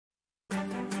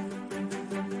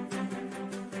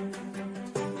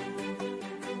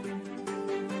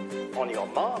On your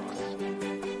marks,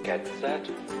 get set,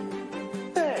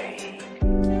 bake.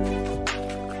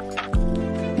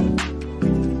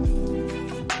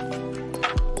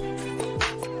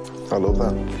 I love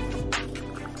that.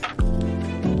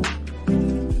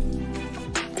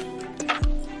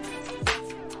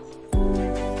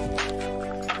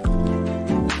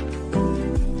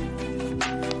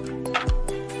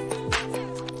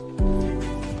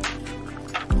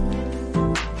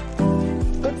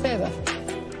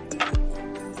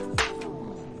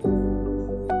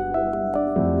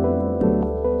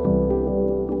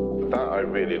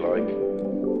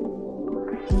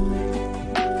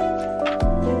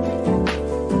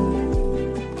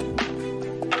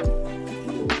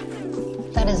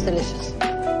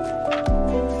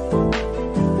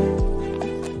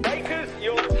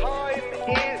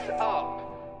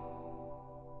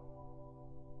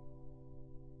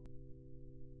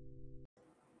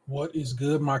 What is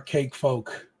good, my cake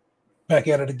folk? Back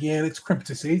at it again. It's Krème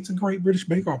Patisserie. It's a Great British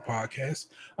Bake Off podcast.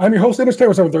 I'm your host,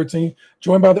 Entertainer 713,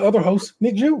 joined by the other host,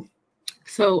 Nick Jew.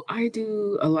 So I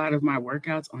do a lot of my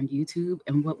workouts on YouTube,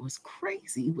 and what was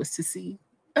crazy was to see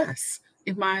us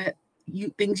in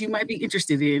things you might be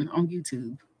interested in on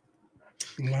YouTube.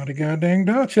 A lot of goddamn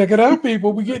dough. Check it out,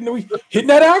 people. We hitting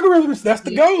that algorithm. That's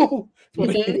the goal.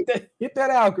 Hit that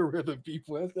algorithm,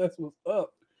 people. That's what's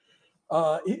up.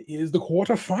 It is the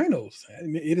quarterfinals.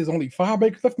 It is only 5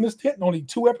 bakers left in this tent, and only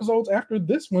 2 episodes after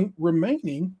this one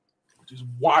remaining, which is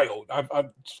wild.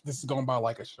 This is going by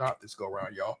like a shot this go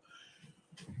around, y'all.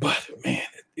 But man,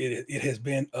 it has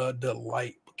been a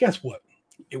delight. But guess what?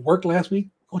 It worked last week.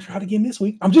 We'll try it again this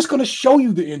week. I'm just going to show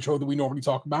you the intro that we normally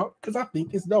talk about because I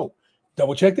think it's dope.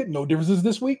 Double checked it. No differences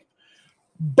this week,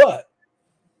 but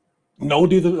no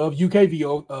did the UK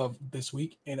VO of this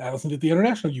week, and Allison did the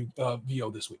international VO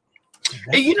this week.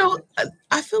 You know,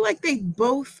 I feel like they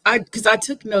both, because I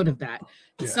took note of that.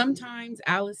 Yeah. Sometimes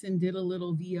Allison did a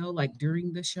little VO like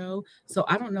during the show. So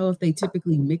I don't know if they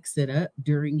typically mix it up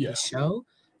during the show,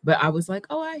 but I was like,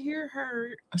 oh, I hear her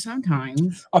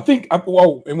sometimes. I think,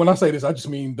 and when I say this, I just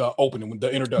mean the opening,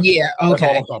 the introduction. Yeah,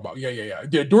 okay. That's all I'm talking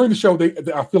about. Yeah. During the show,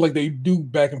 I feel like they do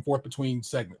back and forth between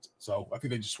segments. So I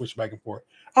think they just switch back and forth.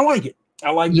 I like it. I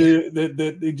like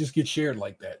that they just get shared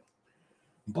like that.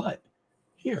 But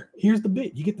here's the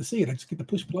bit. You get to see it. I just get to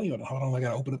push play on it. Hold on, I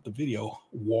gotta open up the video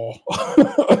wall.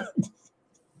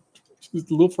 Just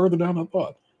a little further down I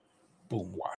thought.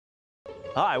 Boom, wow.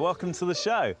 Hi, welcome to the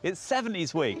show. It's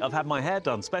 70s week. I've had my hair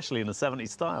done, especially in the 70s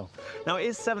style. Now, it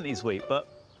is 70s week, but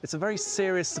it's a very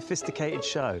serious, sophisticated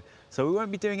show. So we won't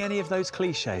be doing any of those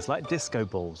cliches like disco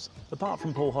balls, apart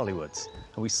from Paul Hollywood's.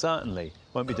 And we certainly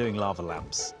won't be doing lava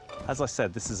lamps. As I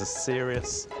said, this is a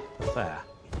serious affair.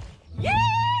 Yeah!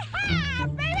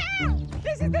 Baby!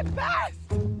 This is the best!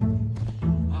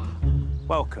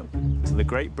 Welcome to the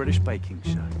Great British Baking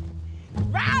Show.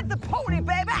 Ride the pony,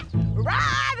 baby!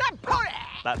 Ride the pony!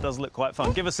 That does look quite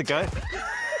fun. Give us a go.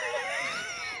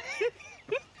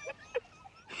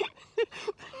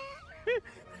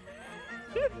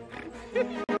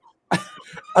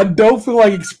 I don't feel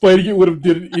like explaining it would have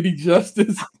done it any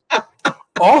justice.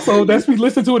 Also, that's me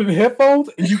listening to it in headphones,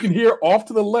 and you can hear off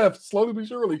to the left, slowly but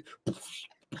surely.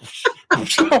 I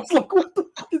was like, what the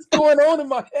fuck is going on in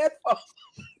my headphones?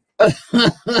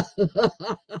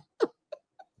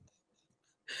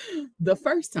 The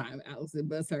first time Allison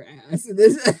busts her ass.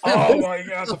 Oh my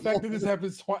God, the fact that this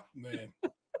happens twice, man.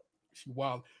 She's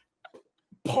wild.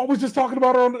 Paul was just talking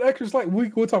about her on the extra slice. We'll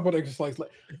talk about the extra slice.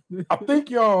 I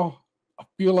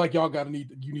feel like y'all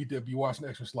you need to be watching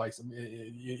extra slice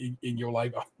in your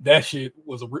life. That shit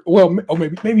was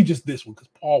maybe just this one because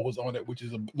Paul was on it, which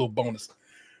is a little bonus.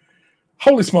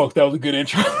 Holy smokes, that was a good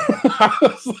intro. I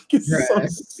was like, it's so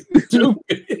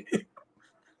stupid.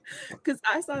 Because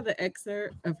I saw the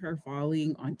excerpt of her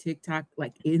falling on TikTok,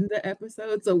 like in the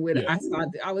episode. So when I saw it,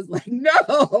 I was like,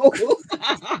 no.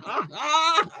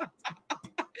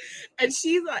 And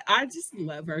she's like, I just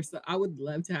love her. So I would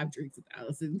love to have drinks with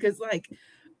Allison. Because like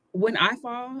when I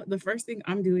fall, the first thing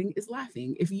I'm doing is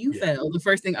laughing. If you fail, the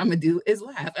first thing I'm going to do is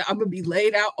laugh. I'm going to be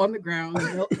laid out on the ground,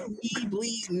 me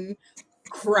bleeding,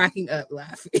 cracking up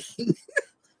laughing.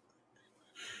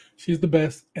 She's the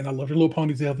best, and I love your little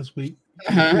ponytail this week.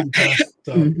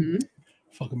 Fucking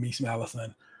me some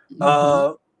Allison.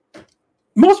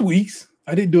 Most weeks,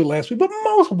 I didn't do it last week, but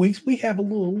most weeks we have a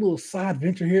little side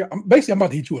venture here. I'm about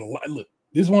to hit you with a lot. Look,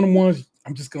 this is one of the ones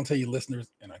I'm just gonna tell you,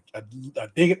 listeners, and I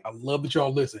dig it. I love that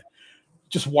y'all listen.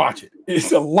 Just watch it.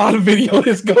 It's a lot of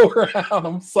videos go around.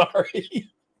 I'm sorry.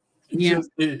 It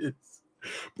just is.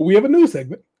 But we have a new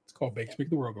segment. It's called Bake Speak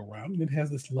the World Go Round, and it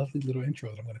has this lovely little intro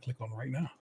that I'm going to click on right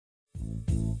now.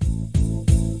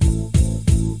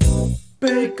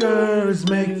 Bakers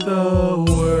make the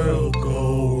world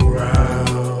go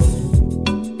round.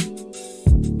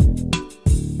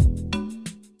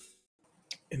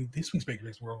 And this week's Bakers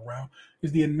Make the World Go Round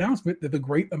is the announcement that the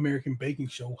Great American Baking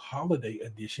Show Holiday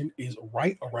Edition is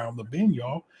right around the bend,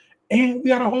 y'all. And we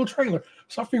got a whole trailer.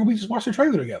 So I figured we just watch the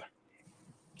trailer together.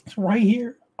 It's right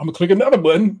here. I'm going to click another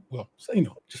button. Well, say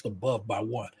no, just above by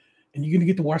one. And you're going to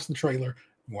get to watch the trailer.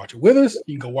 You watch it with us.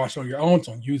 You can go watch it on your own. It's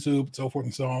on YouTube, so forth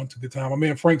and so on. It's a good time. My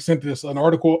man Frank sent us an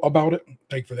article about it.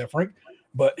 Thank you for that, Frank.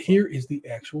 But here is the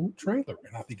actual trailer,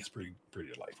 and I think it's pretty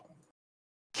delightful.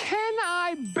 Can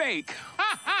I bake?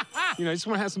 You know, I just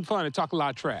want to have some fun and talk a lot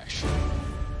of trash.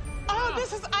 Oh,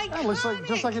 this is iconic. That looks like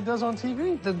just like it does on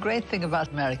TV. The great thing about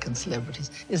American celebrities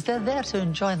is they're there to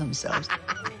enjoy themselves.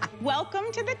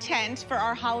 Welcome to the tent for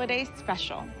our holiday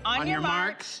special. On your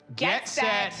marks, get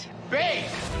set, bake!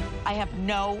 I have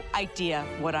no idea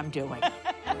what I'm doing.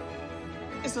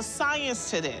 It's a science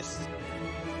to this.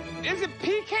 Is it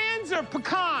pecans or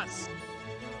pecans?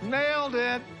 Nailed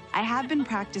it. I have been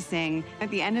practicing.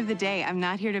 At the end of the day, I'm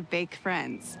not here to bake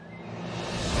friends.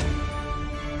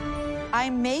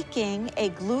 I'm making a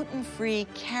gluten-free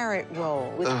carrot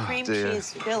roll with cream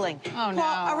cheese filling. Oh, no.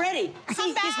 Paul, already.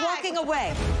 See, he's walking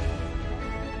away.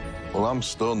 Well, I'm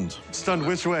stunned. Stunned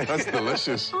which way? That's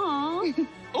delicious. Aww.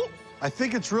 Oh, I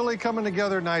think it's really coming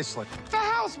together nicely. the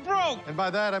house broke! And by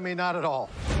that, I mean not at all.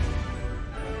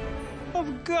 Oh,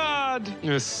 God.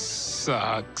 This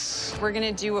sucks. We're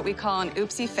gonna do what we call an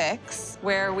oopsie fix,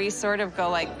 where we sort of go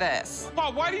like this.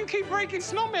 Paul, why do you keep breaking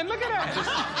snowmen? Look at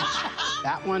that.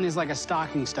 That one is like a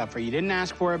stocking stuffer. You didn't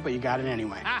ask for it, but you got it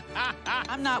anyway.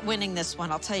 I'm not winning this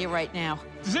one, I'll tell you right now.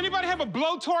 Does anybody have a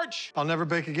blowtorch? I'll never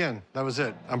bake again. That was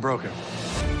it. I'm broken.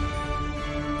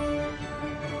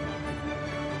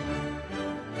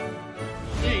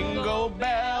 Jingle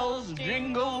bells,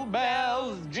 jingle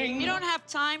bells, jingle. You don't have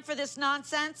time for this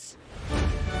nonsense?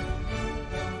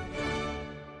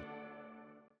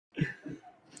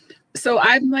 So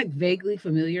I'm like vaguely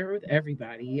familiar with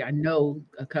everybody. I know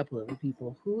a couple of the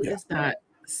people. Who is that?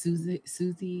 Susie?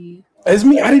 It's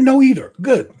me. I didn't know either.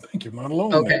 Good. Thank you. Not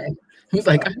alone. Okay. Who's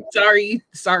like, I'm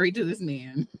sorry to this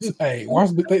man. Hey,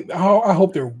 I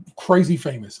hope they're crazy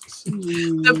famous.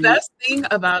 The best thing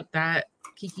about that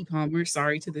Keke Palmer,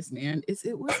 sorry to this man, is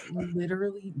it was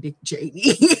literally Dick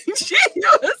Cheney. She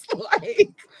was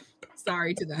like,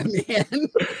 sorry to that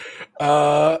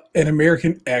man. An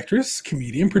American actress,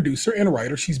 comedian, producer, and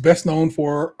writer. She's best known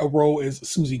for a role as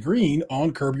Susie Green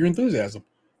on Curb Your Enthusiasm.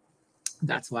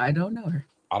 That's why I don't know her.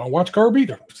 I don't watch Curb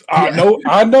either.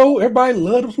 I know everybody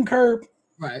loves some Curb.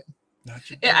 Right.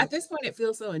 Yeah, at this point, it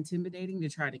feels so intimidating to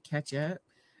try to catch up.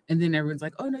 And then everyone's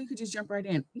like, oh, no, you could just jump right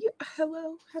in. Yeah,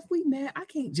 hello, have we met? I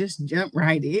can't just jump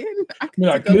right in. I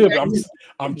could, but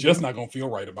I'm just not going to feel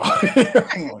right about it.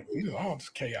 I'm like, oh, it's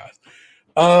chaos.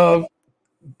 I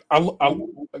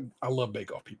love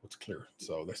Bake Off, people. It's clear.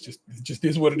 So that's it just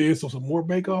is what it is. So some more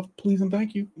Bake Off, please and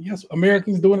thank you. Yes,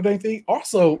 Americans doing the thing.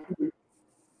 Also,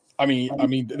 I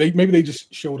mean, they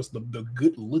just showed us the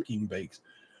good looking bakes,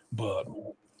 but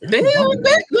they didn't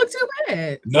look too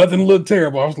bad. Nothing looked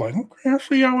terrible. I was like, okay, I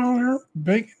see y'all out there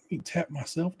baking. Let me tap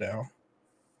myself down.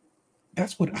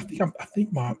 That's what I think. I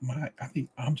think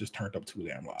I'm just turned up too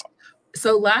damn loud.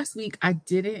 So last week I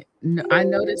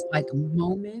noticed like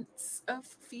moments of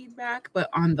feedback, but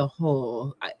on the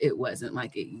whole, it wasn't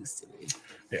like it used to be.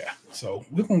 Yeah, so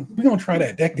we're gonna try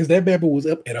that because that bad boy was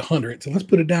up at 100. So let's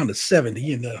put it down to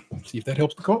 70 and see if that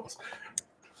helps the cause.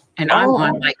 And I'm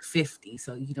on like 50,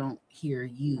 so you don't hear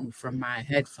you from my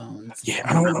headphones. Yeah,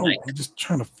 I don't know. I'm just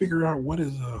trying to figure out what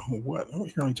is what. Oh,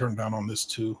 here, let me turn down on this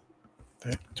too.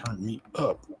 That turned me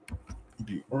up.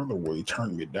 The other way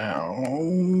turned me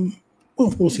down.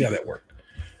 Well, we'll see how that worked.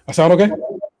 I sound okay?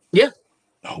 Yeah.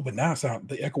 Oh, but now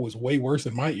the echo is way worse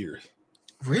in my ears.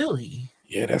 Really?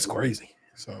 Yeah, that's crazy.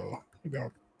 So maybe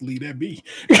I'll leave that be.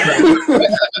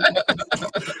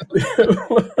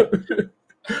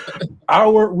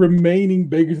 Our remaining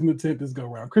bakers in the tent this go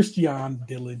around: Christian,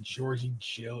 Dylan, Georgie,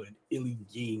 Jill, and Illy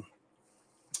Ying.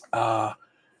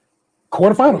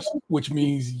 Quarterfinals, which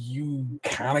means you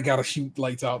kind of got to shoot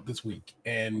lights out this week,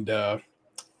 and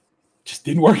just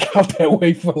didn't work out that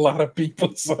way for a lot of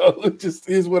people. So it just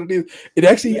is what it is. It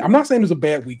actually, I'm not saying it was a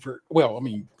bad week for. Well, I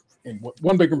mean, and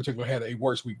one baker in particular had a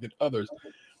worse week than others,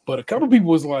 but a couple of people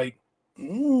was like,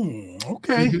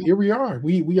 okay, here we are.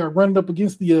 We are running up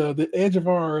against the edge of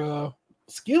our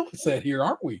skill set here,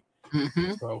 aren't we?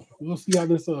 So we'll see how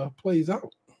this plays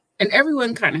out. And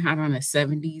everyone kind of had on a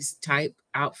 70s type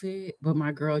outfit, but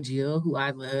my girl Jill, who I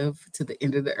love to the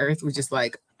end of the earth, was just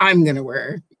like, I'm gonna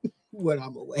wear what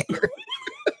I'm gonna wear.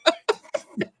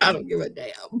 I don't give a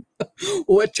damn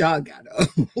what y'all got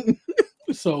on.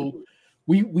 So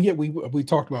we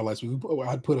talked about last week.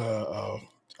 I put a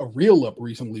reel up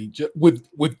recently with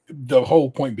the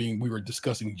whole point being we were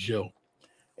discussing Jill,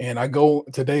 and I go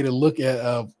today to look at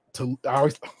I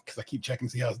always because I keep checking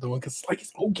to see how it's doing because like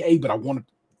it's okay, but I want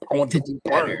to do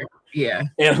better. Yeah.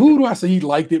 And who do I say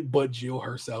liked it but Jill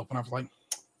herself? And I was like,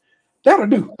 that'll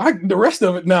do. The rest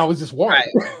of it now is just water.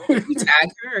 Right. Did you tag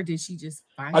her or did she just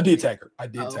find I did it? tag her. I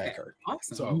did tag her.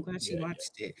 Awesome. So, I'm glad she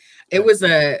watched it. It was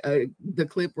the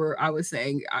clip where I was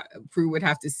saying Prue would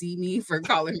have to see me for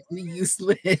calling me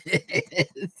useless.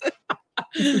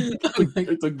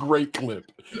 It's a great clip.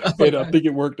 And I think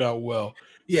it worked out well.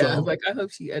 Yeah, So, I was like, I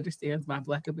hope she understands my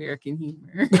Black American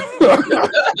humor.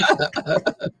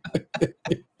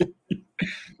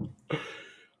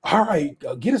 All right,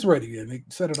 get us ready and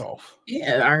set it off.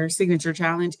 Yeah, our signature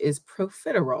challenge is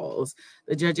Profiteroles.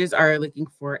 The judges are looking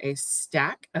for a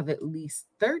stack of at least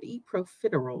 30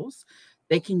 Profiteroles.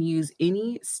 They can use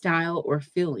any style or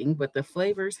filling, but the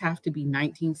flavors have to be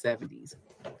 1970s.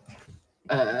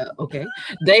 Okay.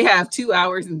 They have 2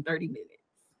 hours and 30 minutes.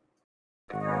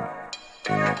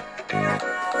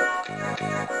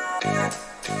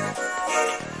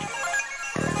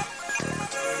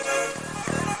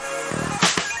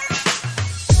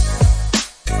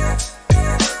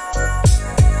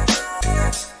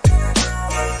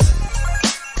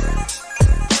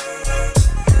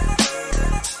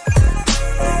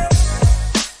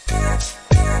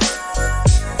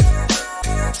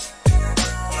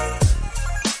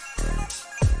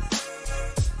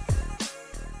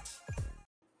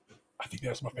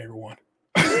 That's my favorite one.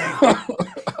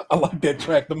 I like that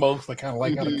track the most. I kind of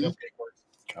like how the cupcake works.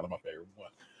 Kind of my favorite one.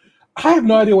 I have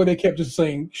no idea why they kept just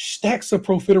saying stacks of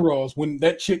Profiteroles when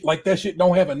that shit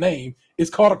don't have a name. It's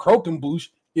called a croquembouche.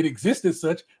 It exists as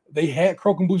such. They had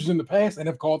croquembouches in the past and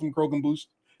have called them croquembouche.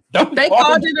 They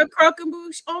called it a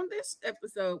croquembouche on this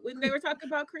episode when they were talking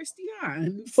about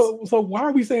Christian. So why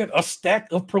are we saying a stack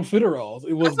of Profiteroles?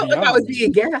 It was I felt like I was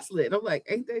being gaslit. I'm like,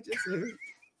 ain't that just a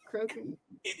croquembouche?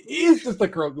 It is just a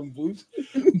croquembouche,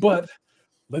 but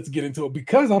let's get into it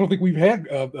because I don't think we've had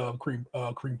cream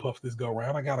puffs this go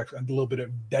around. I got a little bit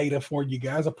of data for you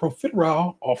guys. A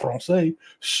profiterole, en français,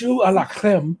 choux à la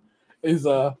crème, is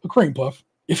a cream puff.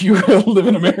 If you live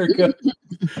in America,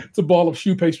 it's a ball of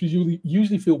choux pastries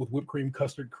usually filled with whipped cream,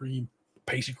 custard cream,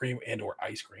 pastry cream, and/or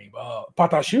ice cream.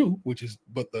 Pâte à choux, which is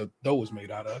what the dough is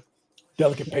made out of,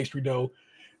 delicate pastry dough.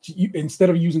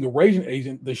 Instead of using a raisin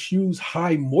agent, the choux'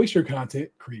 high moisture content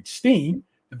creates steam,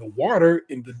 and the water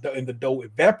in the dough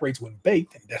evaporates when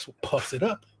baked, and that's what puffs it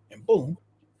up. And boom,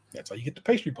 that's how you get the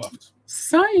pastry puffs.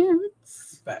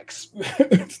 Science. Facts.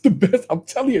 It's the best. I'm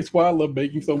telling you, it's why I love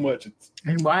baking so much.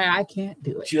 And why I can't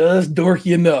do it. Just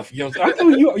dorky enough. You know, I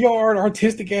know you are an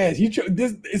artistic ass.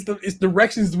 It's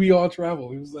directions we all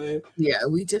travel. You know what I'm saying? Yeah,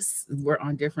 we're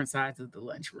on different sides of the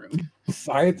lunchroom.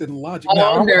 Science and logic. All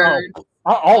now, nerd.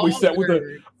 I always sat with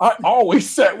the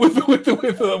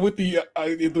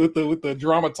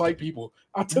drama type people.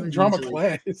 I took drama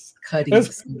class. Cutting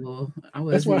school.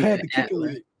 That's why I had to kick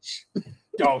it.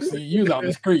 Y'all see, you was out in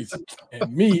the streets,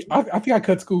 and me. I think I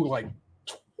cut school like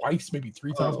twice, maybe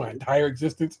 3 times my entire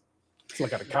existence. Until I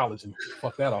got to college and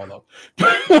fuck that all up.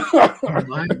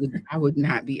 I would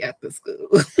not be at the school.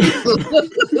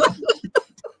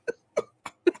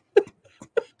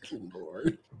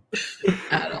 Lord.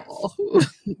 At all.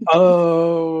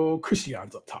 Oh,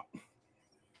 Christian's up top.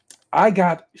 I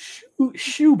got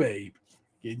Shoe Babe.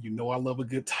 And you know I love a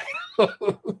good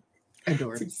title.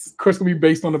 Adorable. Of course, it's going to be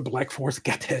based on the Black Forest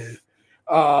Gâteau.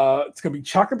 It's going to be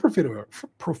chocolate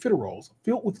profiteroles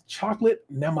filled with chocolate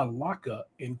namalaka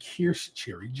and Kirsch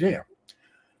cherry jam.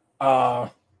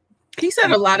 He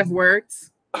said a lot of words.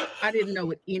 I didn't know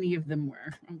what any of them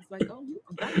were. I was like, oh,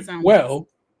 that sounds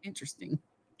interesting.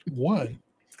 One,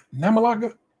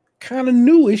 namalaka, kind of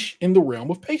newish in the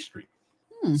realm of pastry.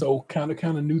 So kind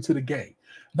of new to the game.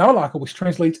 Namalaka, which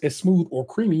translates as smooth or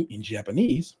creamy in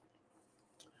Japanese,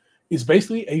 is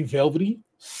basically a velvety,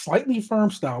 slightly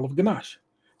firm style of ganache.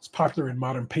 It's popular in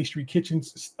modern pastry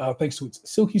kitchens thanks to its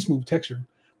silky smooth texture,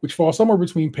 which falls somewhere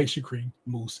between pastry cream,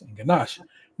 mousse, and ganache,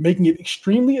 making it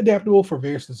extremely adaptable for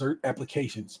various dessert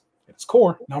applications. At its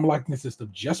core, namalaka consists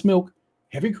of just milk,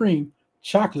 heavy cream,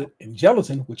 chocolate, and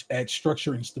gelatin, which adds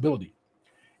structure and stability.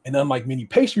 And unlike many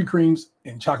pastry creams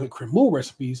and chocolate creme brulee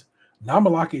recipes,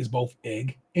 namalaka is both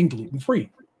egg and gluten-free.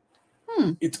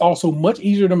 It's also much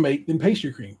easier to make than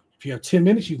pastry cream. If you have 10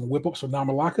 minutes, you can whip up some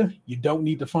namalaka. You don't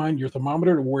need to find your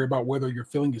thermometer to worry about whether your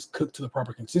filling is cooked to the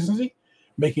proper consistency,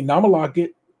 making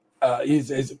namalaka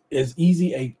is as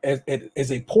easy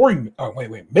as a pouring. Oh,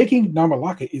 wait. Making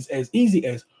namalaka is as easy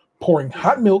as pouring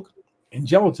hot milk and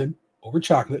gelatin over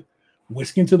chocolate,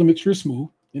 whisking until the mixture is smooth,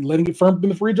 and letting it firm up in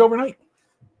the fridge overnight.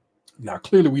 Now,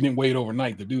 clearly, we didn't wait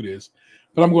overnight to do this,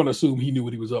 but I'm going to assume he knew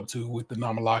what he was up to with the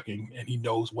namalaka, and he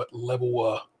knows what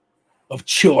level of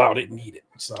chill out it needed.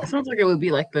 So it sounds like it would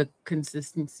be like the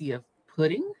consistency of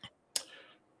pudding.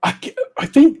 I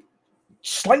think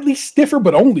slightly stiffer,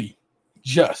 but only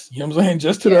just, you know what I'm saying?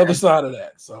 Just to the other side of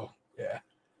that. So yeah.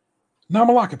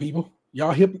 Namalaka, people.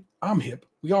 Y'all hip. I'm hip.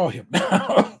 We all hip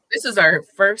now. This is our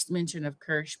first mention of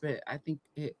Kirsch, but I think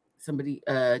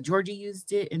Georgie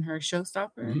used it in her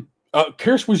Showstopper.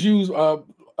 Kirsch was used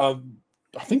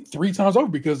I think 3 times over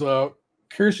because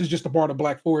Kirsch is just a part of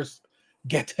Black Forest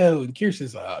Gâteau, and Kirsch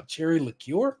is cherry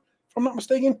liqueur, if I'm not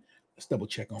mistaken. Let's double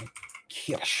check on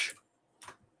Kirsch.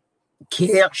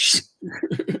 Kirsch.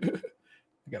 I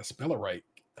gotta spell it right.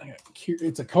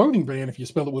 It's a clothing brand if you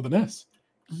spell it with an S.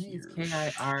 It's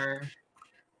K-I-R.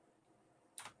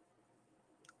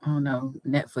 Oh no,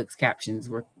 Netflix captions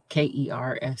were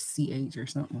K-E-R-S-C-H or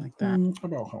something like that.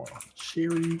 Hold on.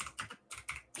 Cherry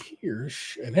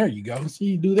Kirsch. And there you go. See,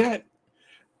 you do that.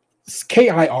 It's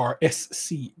Kirsch.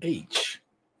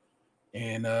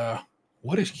 And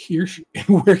what is Kirsch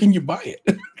and where can you buy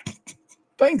it?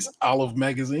 Thanks, Olive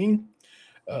Magazine.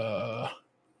 No,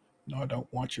 I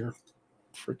don't want your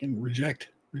freaking reject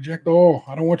all.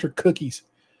 I don't want your cookies.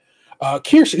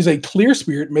 Kirsch is a clear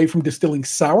spirit made from distilling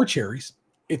sour cherries.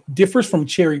 It differs from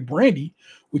cherry brandy,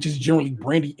 which is generally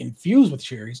brandy infused with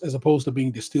cherries, as opposed to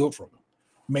being distilled from them.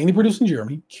 Mainly produced in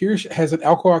Germany, Kirsch has an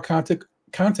alcohol content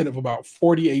of about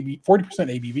 40%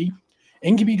 ABV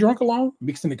and can be drunk alone,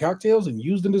 mixed into cocktails, and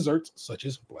used in desserts such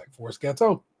as Black Forest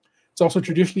Gâteau. It's also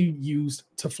traditionally used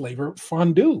to flavor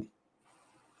fondue.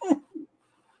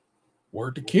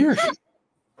 Word to Kirsch.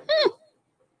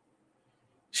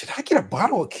 Should I get a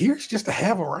bottle of Kirsch just to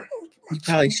have around? You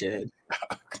probably should.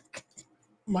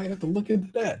 Might have to look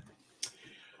into that.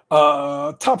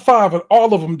 Top 5 and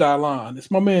all of them Dylan.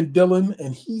 It's my man Dylan,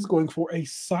 and he's going for a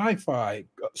sci-fi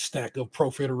stack of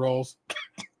Profiteroles.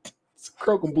 It's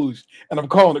Croquembouche, and I'm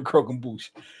calling it Croquembouche.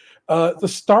 The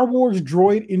Star Wars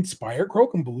droid inspired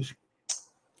Croquembouche,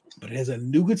 but it has a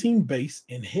nougatine base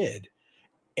and head,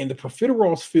 and the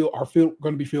Profiteroles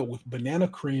going to be filled with banana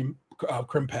crème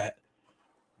pat,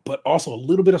 but also a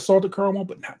little bit of salted caramel,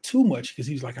 but not too much, because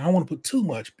he's like, I don't want to put too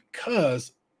much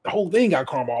because the whole thing got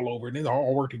caramel all over it, and they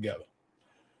all work together.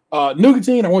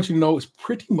 Nougatine, I want you to know, is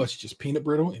pretty much just peanut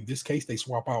brittle. In this case, they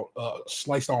swap out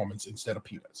sliced almonds instead of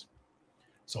peanuts.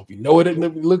 So if you know what it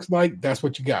looks like, that's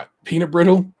what you got. Peanut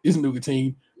brittle is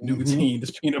nougatine. Nougatine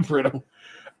is peanut brittle.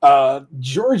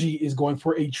 Georgie is going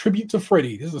for a tribute to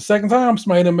Freddie. This is the second time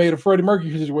somebody done made a Freddie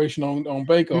Mercury situation on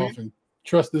Bake Off, and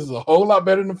trust this is a whole lot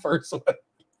better than the first one.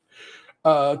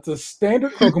 The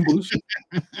standard Croquembouche.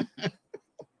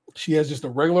 She has just a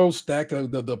regular old stack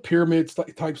of the pyramid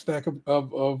type stack of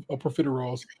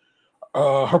Profiteroles.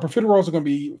 Her Profiteroles are going to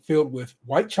be filled with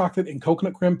white chocolate and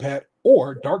coconut creme pat,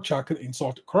 or dark chocolate and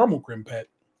salted caramel creme pat,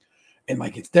 and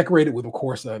like it's decorated with, of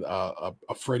course, a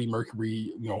Freddie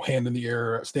Mercury, hand in the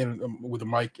air, standing with a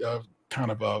mic, kind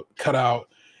of cut out,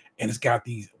 and it's got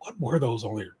these, what were those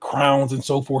on there? Crowns and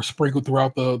so forth sprinkled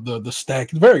throughout the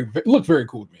stack. It looked very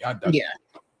cool to me. Yeah.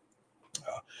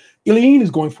 Eileen is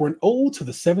going for an ode to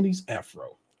the 70s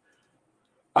Afro.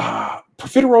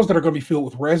 Profiteroles that are going to be filled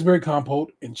with raspberry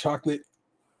compote and chocolate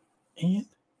and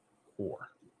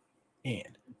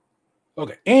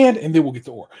then we'll get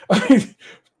to or.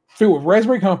 Filled with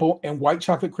raspberry compote and white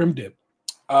chocolate creme dip,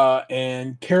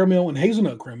 and caramel and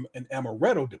hazelnut creme and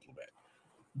amaretto diplomat.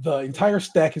 The entire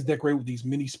stack is decorated with these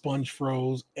mini sponge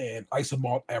froze and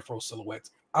isomalt Afro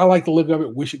silhouettes. I like the look of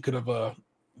it. Wish it could have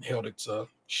held its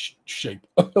shape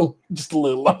just a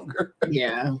little longer.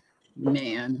 Yeah,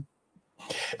 man.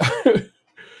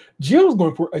 Jill's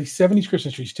going for a 70s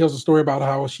Christmas tree. She tells a story about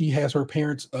how she has her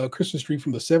parents' Christmas tree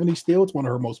from the 70s still. It's one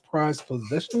of her most prized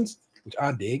possessions, which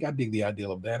I dig. I dig the idea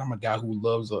of that. I'm a guy who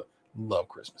love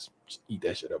Christmas. Just eat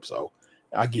that shit up. So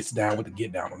I get down with the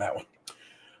get down on that one.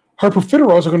 Her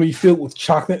Profiteroles are going to be filled with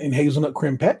chocolate and hazelnut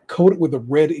creme pat, coated with a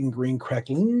red and green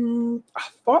crackling. I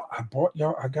thought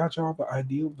I got y'all the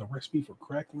idea of the recipe for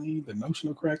crackling, the notion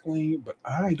of crackling, but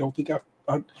I don't think I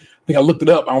think I looked it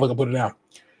up. I don't think I put it down.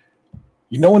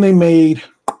 You know when they made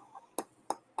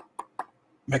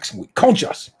Mexican wheat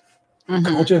conchas?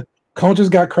 Conchas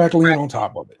got crackling on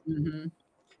top of it.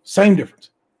 Same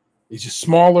difference. It's just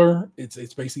smaller. It's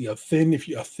basically a thin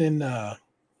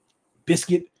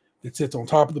biscuit that sits on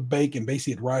top of the bake, and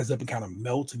basically it rises up and kind of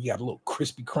melts, and you got a little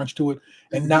crispy crunch to it.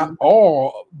 And not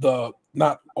all the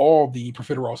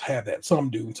profiteroles have that. Some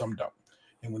do and some don't.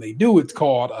 And when they do, it's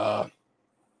called I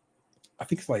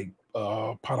think it's like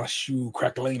Patisserie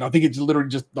crackling. I think it's literally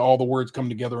just all the words come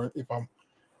together. If I'm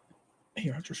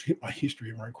here, I just hit my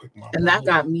history right quick. And that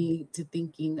got me to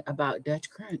thinking about Dutch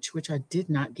Crunch, which I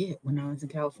did not get when I was in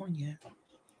California.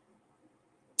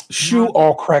 Shoe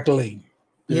all crackling.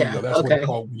 Yeah, that's what it's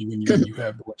called when you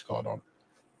have what's called on.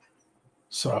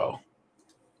 So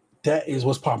that is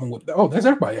what's popping with. Oh, that's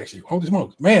everybody actually. Holy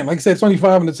smokes, man! Like I said, it's only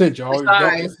 5 minutes in, y'all.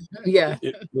 Yeah,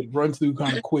 it runs through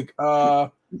kind of quick.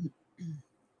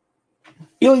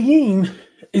 Ilyin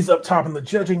is up top in the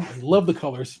judging. I love the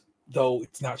colors, though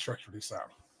it's not structurally sound.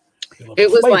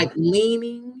 It was like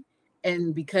leaning,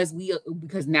 and because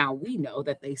now we know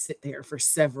that they sit there for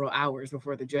several hours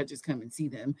before the judges come and see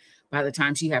them. By the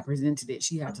time she had presented it,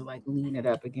 she had to like lean it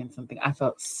up against something. I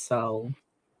felt so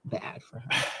bad for her.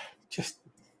 Just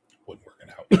wasn't working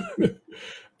out.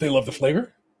 They love the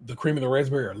flavor. The cream and the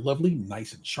raspberry are lovely,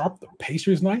 nice and sharp. The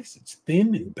pastry is nice. It's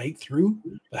thin and baked through.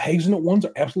 The hazelnut ones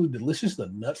are absolutely delicious. The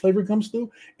nut flavor comes through,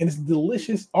 and it's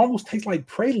delicious. Almost tastes like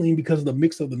praline because of the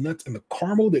mix of the nuts and the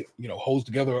caramel that holds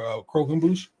together a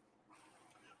croquembouche.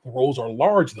 The rolls are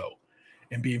large though,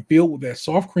 and being filled with that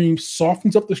soft cream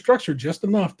softens up the structure just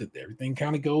enough that everything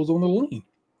kind of goes on the lean.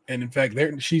 And in fact,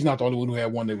 she's not the only one who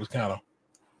had one that was kind of.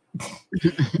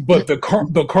 But the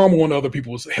caramel on other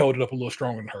people held it up a little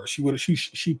stronger than her.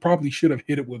 She probably should have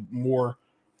hit it with more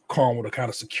caramel to kind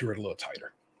of secure it a little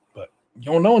tighter. But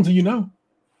you don't know until you know.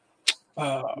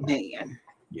 Man.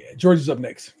 Yeah, Georgia's up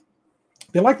next.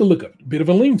 They like the look of it, a bit of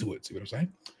a lean to it. See what I'm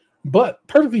saying? But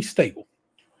perfectly stable.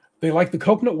 They like the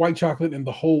coconut, white chocolate, and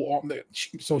the whole almond.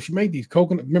 So she made these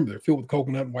coconut. Remember, they're filled with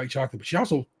coconut and white chocolate. But she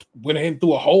also went ahead and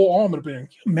threw a whole almond up in there. Can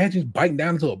you imagine biting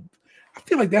down into a? I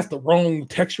feel like that's the wrong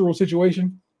textural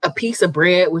situation. A piece of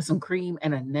bread with some cream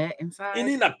and a nut inside.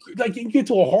 And then you get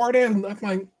to a hard ass, and I'm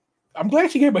like, I'm glad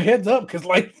she gave a heads up because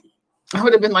I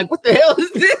would have been like, what the hell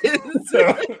is this?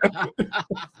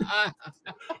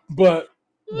 But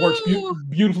works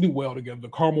beautifully well together. The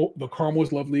caramel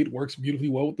is lovely. It works beautifully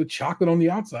well with the chocolate on the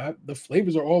outside. The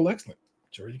flavors are all excellent.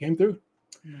 Georgia came through.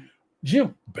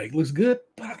 Jim, bake looks good,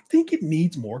 but I think it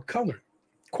needs more color.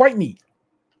 Quite neat.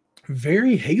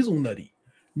 Very hazelnutty.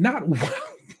 Not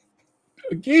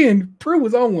again, Prue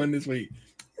was on one this week.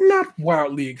 Not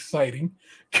wildly exciting,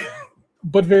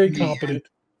 but very competent.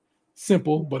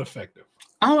 Simple but effective.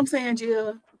 All I'm saying,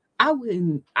 Jill, I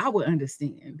would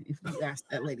understand if you asked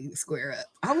that lady to square up.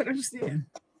 I would understand.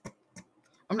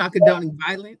 I'm not condoning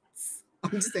violence. I'm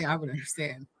just saying I would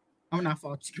understand. I'm not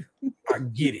fault you. I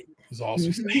get it. Is all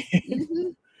she's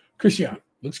saying. Christian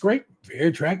looks great, very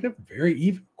attractive, very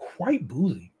even, quite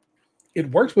boozy. It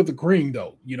works with the cream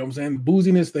though. You know what I'm saying? The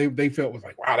booziness they felt was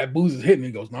like, wow, that booze is hitting.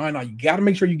 He goes, no, you got to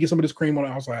make sure you get some of this cream on the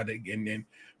outside, and then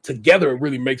together it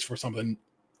really makes for something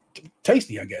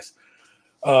tasty, I guess.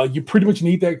 You pretty much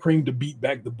need that cream to beat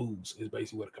back the booze is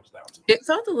basically what it comes down to. It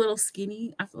felt a little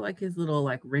skinny. I feel like his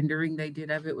little rendering they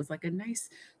did of it was like a nice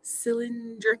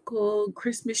cylindrical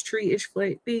Christmas tree-ish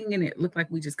thing, and it looked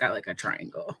like we just got like a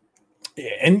triangle.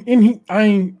 Yeah, and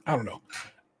I don't know.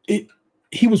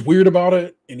 He was weird about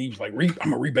it, and he was like,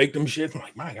 I'm gonna rebake them shit. I'm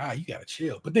like, my God, you gotta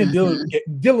chill. But then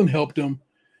Dylan helped him,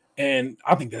 and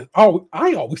I think I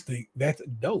always think that's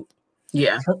dope.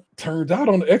 Yeah. Turns out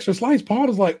on the extra slice, Paul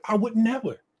is like, I would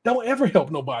never, don't ever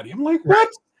help nobody. I'm like, what?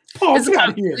 Paul, it's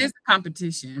a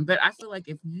competition, but I feel like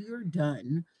if you're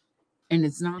done and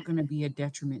it's not going to be a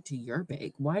detriment to your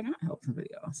bake, why not help somebody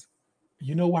else?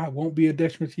 You know why it won't be a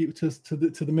detriment to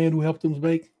the man who helped him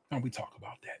bake? And we talk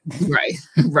about that.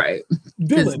 Right.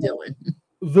 Dylan.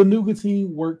 The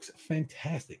nougatine works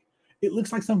fantastic. It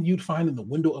looks like something you'd find in the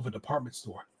window of a department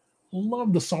store.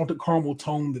 Love the salted caramel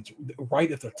tone that's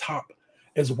right at the top,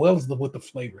 as well as with the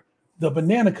flavor. The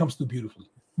banana comes through beautifully.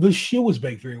 The shoe is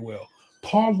baked very well.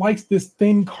 Paul likes this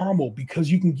thin caramel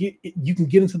because you can get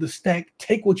into the stack,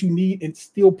 take what you need, and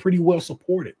still pretty well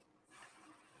support it.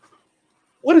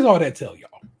 What does all that tell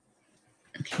y'all?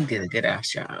 He did a good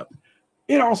ass job.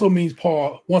 It also means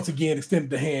Paul once again extended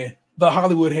the hand, the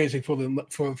Hollywood handshake for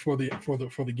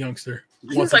the youngster.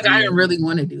 He's like, I didn't really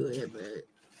want to do it, but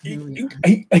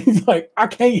he's like, I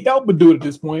can't help but do it at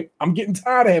this point. I'm getting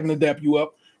tired of having to dap you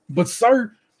up, but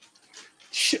sir,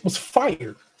 shit was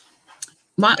fired.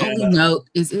 My only note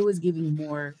is it was giving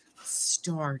more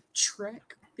Star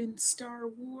Trek than Star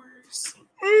Wars.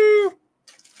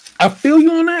 I feel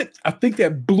you on that. I think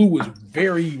that blue was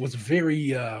very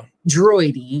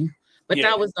droidy, but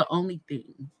that was the only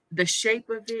thing. The shape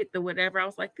of it, the whatever, I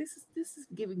was like, this is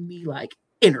giving me like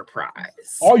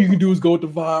Enterprise. All you can do is go with the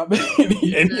vibe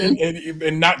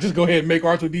and not just go ahead and make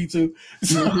R2D2.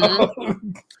 So,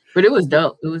 But it was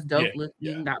dope. It was dope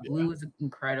looking. That blue was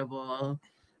incredible.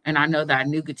 And I know that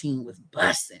nicotine was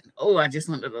busting. Oh, I just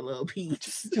wanted a little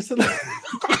piece. Just a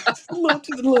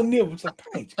little nibble. It's like,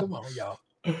 Paige, come on, y'all.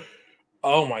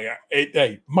 Oh my God.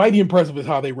 Hey, mighty impressive is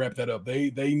how they wrapped that up.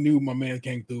 They knew my man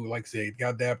came through. Like I said,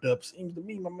 got dapped up. Seems to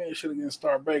me my man should have been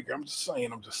Star Baker. I'm just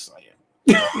saying. I'm just saying.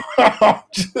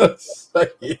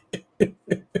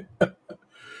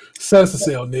 Set us a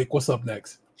sail, Nick. What's up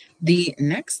next? The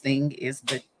next thing is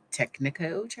the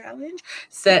Technico challenge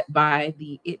set by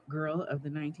the it girl of the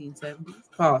 1970s,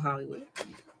 Paul Hollywood.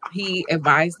 He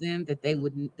advised them that they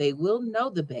will know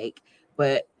the bake,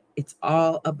 but it's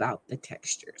all about the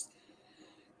textures.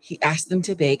 He asked them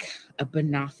to bake a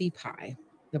Banoffee pie.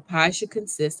 The pie should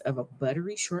consist of a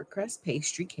buttery short crust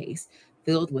pastry case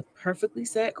filled with perfectly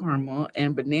set caramel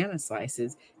and banana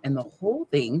slices, and the whole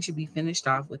thing should be finished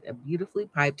off with a beautifully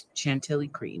piped chantilly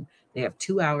cream. They have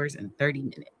 2 hours and 30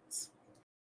 minutes.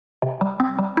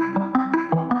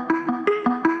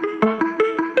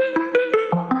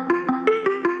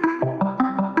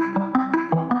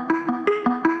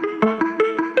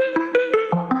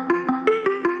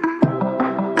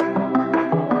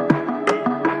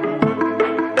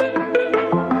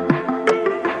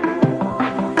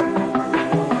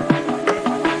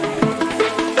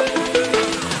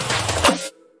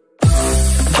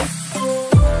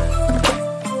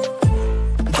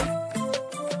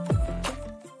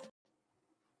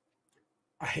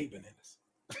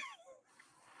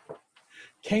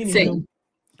 Same,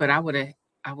 but I would have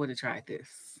tried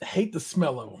this. I hate the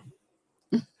smell of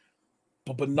them,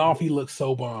 but Banoffee looks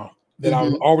so bomb that I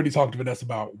was already talking to Vanessa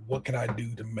about what can I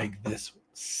do to make this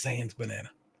sans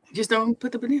banana. Just don't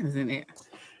put the bananas in there.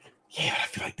 Yeah, I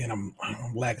feel like then I'm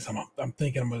lacking some. I'm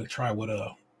thinking I'm gonna try with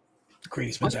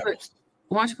Creative Spin apples.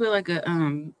 Why don't you put like a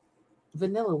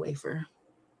vanilla wafer?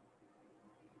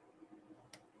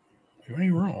 You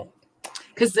ain't wrong.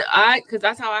 Because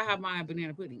that's how I have my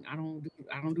banana pudding. I don't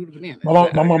do the banana.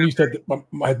 My mom used to do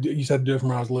it from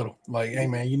when I was little. Like, hey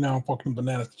man, you know I'm fucking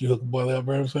bananas. Did you hook a boy up?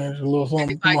 I'm saying a little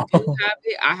something. If I do have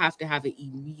it, I have to have it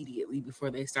immediately before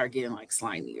they start getting like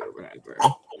slimy or whatever.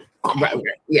 Right.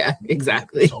 Yeah,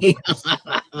 exactly.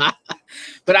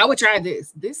 But I would try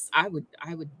this. I would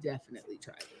definitely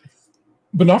try this.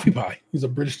 Banoffee pie is a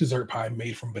British dessert pie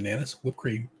made from bananas, whipped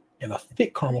cream, and a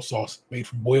thick caramel sauce made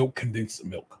from boiled condensed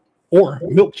milk. Or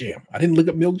milk jam. I didn't look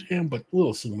up milk jam, but we'll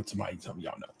assume it's something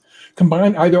y'all know.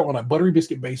 Combined either on a buttery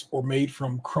biscuit base or made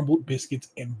from crumbled biscuits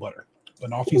and butter.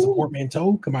 Banoffee is a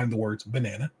portmanteau combining the words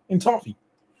banana and toffee.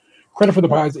 Credit for the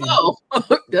pies.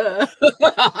 Duh.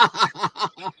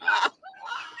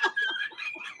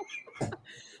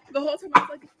 The whole time I was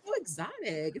like, it's so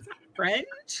exotic. It's not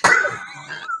French.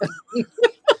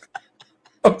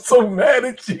 I'm so mad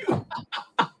at you.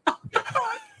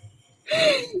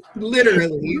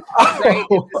 Literally, right?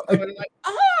 I'm like,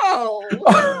 I'm an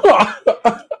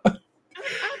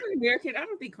American. I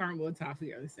don't think caramel and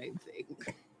toffee are the same thing.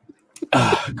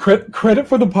 Credit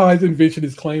for the pie's invention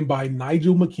is claimed by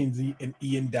Nigel McKenzie and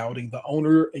Ian Dowding, the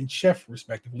owner and chef,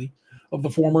 respectively, of the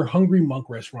former Hungry Monk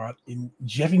restaurant in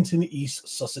Jeffington, East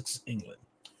Sussex, England.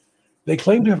 They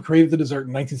claim to have created the dessert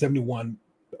in 1971,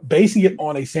 basing it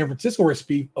on a San Francisco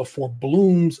recipe for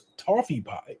Bloom's toffee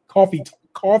pie,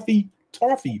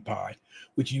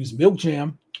 which used milk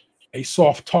jam, a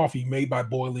soft toffee made by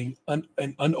boiling an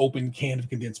unopened can of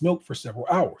condensed milk for several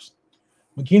hours.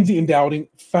 McKenzie and Dowding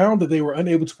found that they were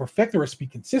unable to perfect the recipe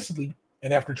consistently,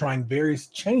 and after trying various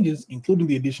changes, including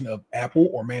the addition of apple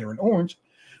or mandarin orange,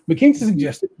 McKenzie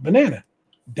suggested banana.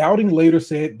 Dowding later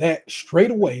said that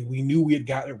straight away we knew we had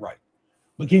gotten it right.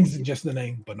 McKenzie suggested the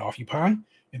name Banoffee Pie,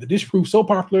 and the dish proved so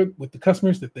popular with the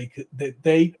customers that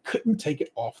they couldn't take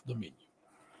it off the menu.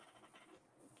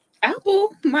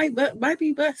 Apple might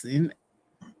be busting.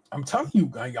 I'm telling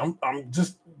you, I'm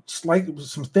just like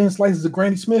some thin slices of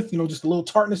Granny Smith, just a little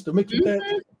tartness to mix with that.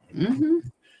 Mm-hmm.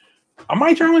 I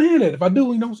might try my hand at it. If I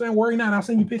do, you know what I'm saying? Worry not, I'll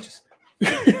send you pictures.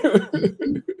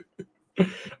 You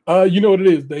know what it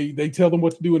is. They tell them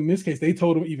what to do. In this case, they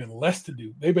told them even less to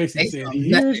do. They basically said,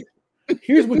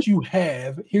 here's what you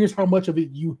have. Here's how much of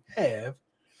it you have.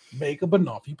 Make a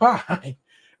Banoffee pie.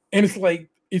 And it's like,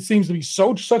 it seems to be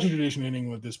such a tradition in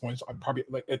England at this point. So I'm probably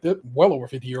like well over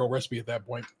 50-year-old recipe at that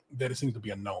point that it seems to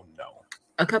be a no.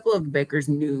 A couple of bakers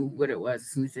knew what it was as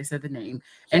soon as they said the name.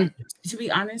 And to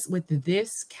be honest, with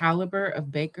this caliber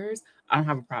of bakers, I don't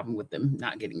have a problem with them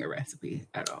not getting a recipe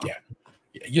at all. Yeah,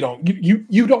 you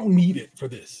don't need it for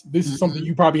this. This is something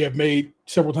you probably have made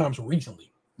several times recently.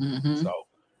 Mm-hmm. So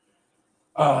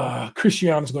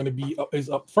Christiane is going to be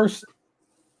up first.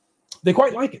 They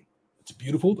quite like it. It's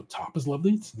beautiful. The top is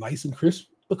lovely. It's nice and crisp.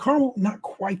 The caramel, not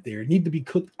quite there. It needs to be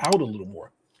cooked out a little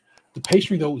more. The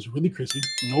pastry, though, is really crispy.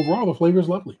 And overall, the flavor is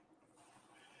lovely.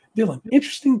 Dylan,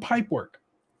 interesting pipe work.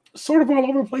 Sort of all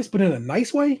over the place, but in a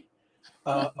nice way.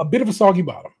 A bit of a soggy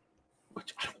bottom.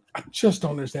 Which I just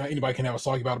don't understand how anybody can have a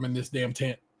soggy bottom in this damn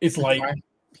tent. It's like,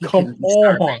 come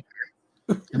on.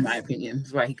 In my opinion,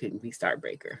 that's why he couldn't be Star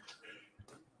Breaker.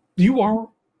 You are.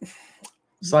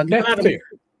 Soggy bottom. Fair.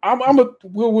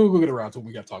 We'll get around to what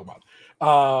we got to talk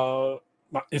about.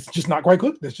 It's just not quite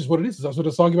cooked. That's just what it is. That's what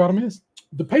a soggy bottom is.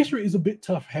 The pastry is a bit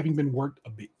tough, having been worked a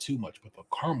bit too much, but the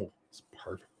caramel is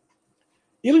perfect.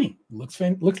 Eileen looks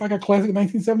like a classic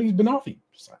 1970s banoffee.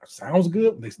 Sounds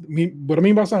good. What I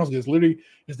mean by sounds good is literally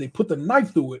as they put the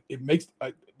knife through it, it makes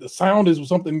the sound is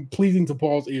something pleasing to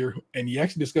Paul's ear. And he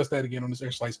actually discussed that again on this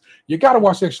exercise. You got to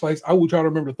watch the exercise. I will try to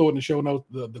remember to throw it in the show notes,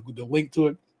 the link to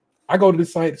it. I go to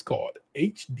this site. It's called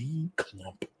HD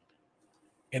Clump.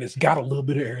 And it's got a little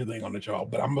bit of everything on the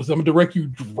job. But I'm going to direct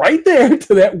you right there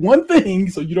to that one thing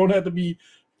so you don't have to be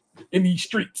in these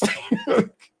streets.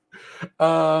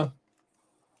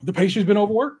 The pastry's been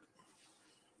overworked.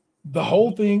 The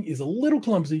whole thing is a little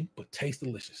clumsy, but tastes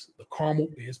delicious. The caramel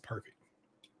is perfect.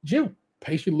 Jill,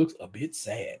 pastry looks a bit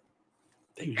sad.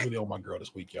 They was really on my girl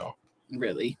this week, y'all.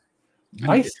 Really?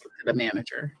 Nice. The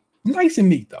manager. Nice and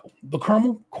neat, though. The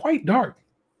caramel, quite dark.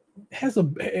 Has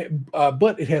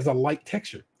but it has a light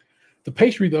texture. The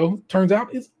pastry, though, turns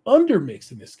out is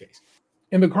undermixed in this case.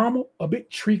 And the caramel, a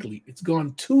bit treacly. It's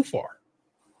gone too far.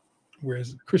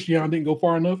 Whereas Christiane didn't go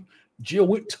far enough. Jill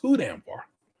went too damn far.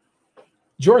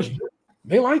 Georgie,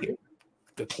 they like it.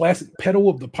 The classic pedal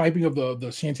of the piping of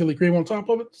the chantilly cream on top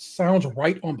of it sounds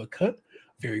right on the cut.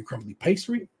 Very crumbly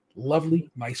pastry. Lovely,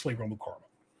 nice flavor on the caramel.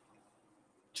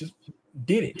 Just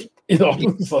did it.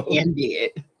 And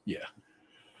did.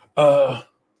 Yeah.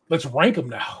 Let's rank them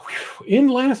now. In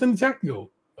last in the technical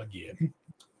again.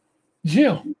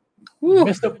 Jill, you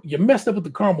messed up with the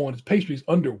caramel and his pastry's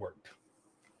underworked.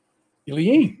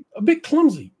 Eileen, a bit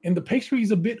clumsy, and the pastry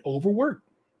is a bit overworked.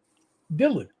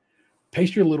 Dylan,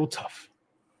 pastry a little tough.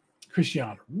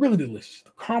 Christiane, really delicious.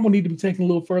 The caramel need to be taken a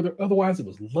little further. Otherwise, it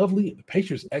was lovely, and the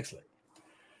pastry is excellent.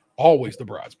 Always the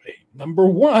bridesmaid. Number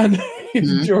one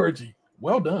is Georgie.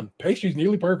 Well done. Pastry's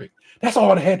nearly perfect. That's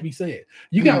all that had to be said.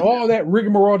 You got all that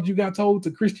rigmarole that you got told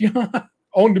to Christiane,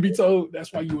 only to be told.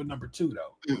 That's why you were number two,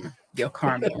 though. Your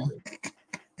caramel.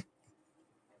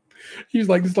 He was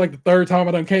like, this is like the third time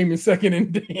I done came in second.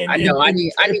 And I know. I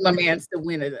need my man to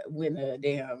win a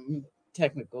damn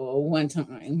technical one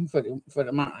time for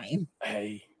the mine.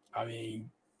 Hey, I mean,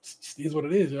 it is what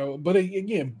it is, yo. But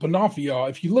again, banoffee, y'all.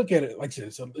 If you look at it, like I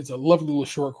said, it's a lovely little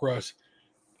short crust.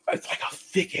 It's like a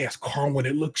thick ass caramel, and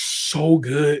it looks so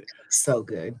good, so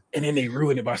good. And then they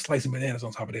ruin it by slicing bananas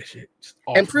on top of that shit.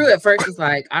 And Prue at first was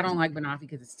like, I don't like banoffee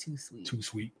because it's too sweet. Too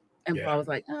sweet. And I was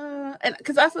like, and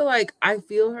because I feel like I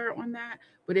feel her on that.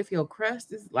 But if your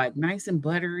crust is like nice and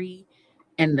buttery,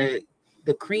 and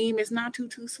the cream is not too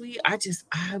sweet, I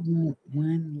want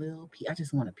one little piece. I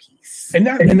just want a piece. And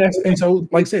so,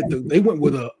 like I said, they went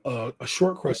with a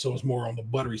short crust, so it's more on the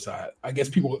buttery side. I guess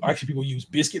people use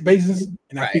biscuit bases,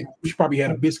 and I think we probably had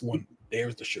a biscuit one.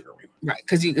 There's the sugar one, right?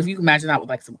 Because if you imagine that with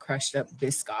like some crushed up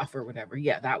Biscoff or whatever,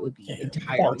 that would be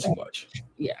entirely too much.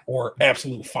 Yeah, or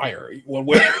absolute fire one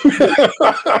way.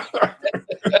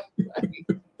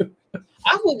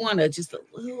 I would want just a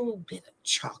little bit of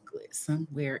chocolate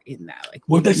somewhere in that. Like,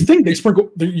 well, that's the thing. They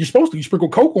sprinkle. You sprinkle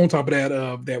cocoa on top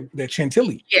of that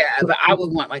chantilly. Yeah, but I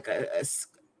would want like a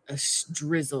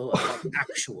drizzle of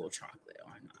actual chocolate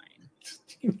on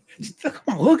mine. Come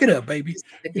on, look it up, baby.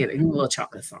 Get a little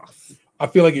chocolate sauce. I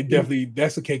feel like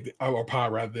that's a cake or pie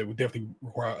rather that would definitely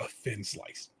require a thin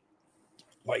slice.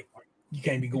 Like you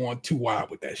can't be going too wide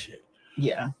with that shit.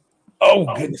 Yeah. Oh,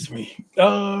 goodness me.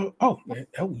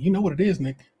 You know what it is,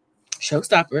 Nick.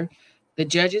 Showstopper. The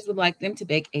judges would like them to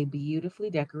bake a beautifully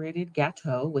decorated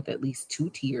gâteau with at least 2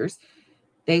 tiers.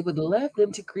 They would love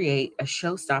them to create a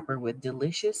showstopper with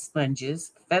delicious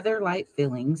sponges, feather-light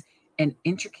fillings, and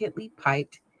intricately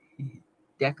piped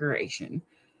decoration.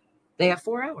 They have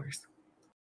 4 hours.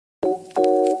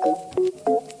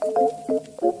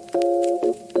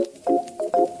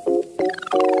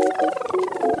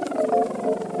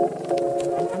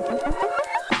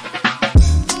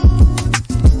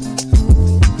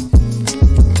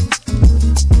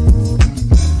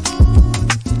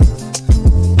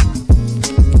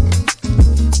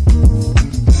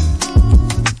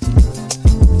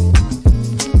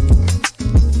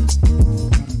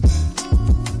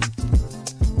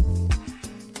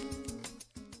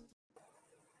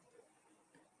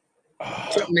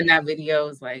 in that video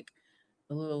is like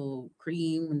a little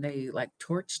cream and they like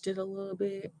torched it a little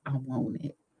bit. I want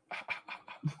it.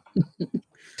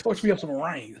 Torch me up some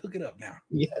rain. Hook it up now.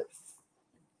 Yes.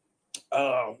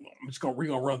 We're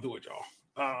gonna run through it, y'all.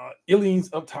 Illeen's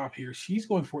up top here. She's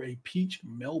going for a peach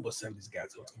Melba 70s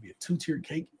gâteau. It's gonna be a 2-tiered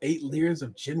cake, 8 layers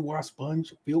of Genoise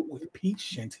sponge filled with peach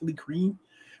chantilly cream,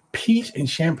 peach and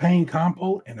champagne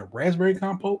compote, and a raspberry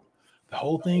compote. The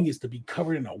whole thing is to be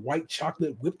covered in a white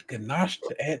chocolate whipped ganache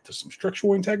to add to some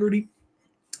structural integrity.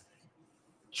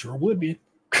 Sure would be.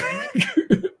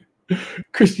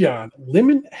 Christian,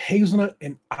 lemon, hazelnut,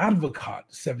 and avocado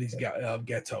 70s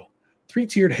gâteau.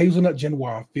 3-tiered hazelnut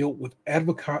genoise filled with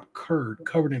avocado curd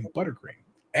covered in buttercream.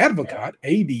 Avocado,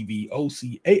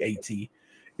 ADVOCAAT,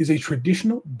 is a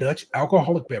traditional Dutch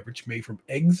alcoholic beverage made from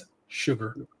eggs,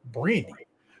 sugar, brandy.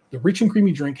 The rich and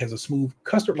creamy drink has a smooth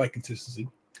custard-like consistency.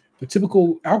 The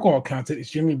typical alcohol content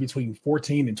is generally between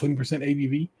 14 and 20%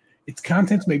 ABV. Its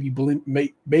contents may be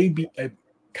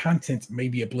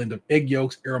a blend of egg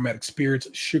yolks, aromatic spirits,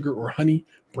 sugar or honey,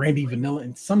 brandy, vanilla,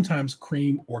 and sometimes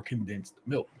cream or condensed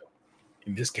milk.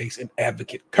 In this case, an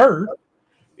advocate curd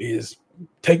is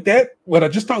take that, what I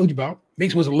just told you about,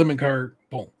 mix with a lemon curd,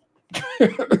 boom.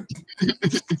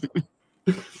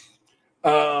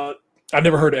 I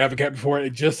never heard of advocate before.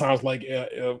 It just sounds like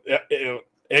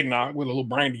eggnog with a little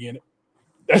brandy in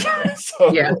it.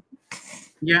 So,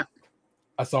 yeah.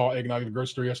 I saw eggnog at the grocery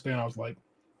store yesterday, and I was like,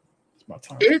 "It's my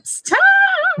time." It's time.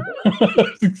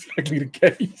 That's exactly the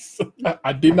case.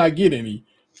 I did not get any,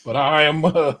 but I'm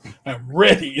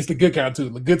ready. It's the good kind too.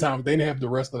 The good time. They didn't have the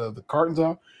rest of the cartons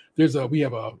out. We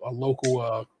have a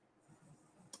local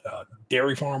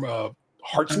dairy farm,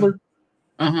 Hartzler.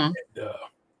 Uh-huh. And,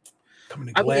 come in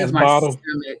a glass bottle. My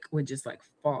stomach would just like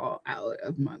fall out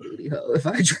of my booty hole if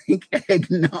I drink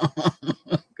eggnog.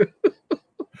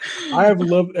 I have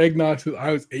loved eggnog since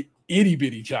I was a itty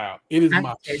bitty child. It is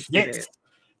my shit.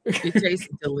 It tastes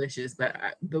delicious, but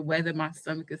the way that my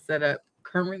stomach is set up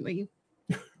currently,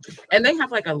 and they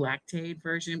have like a lactate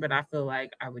version, but I feel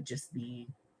like I would just be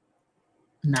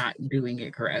not doing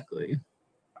it correctly.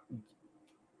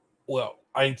 Well,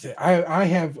 I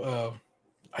have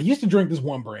I used to drink this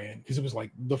one brand because it was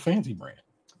like the fancy brand,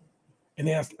 and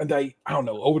then I don't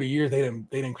know, over the years they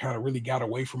didn't kind of really got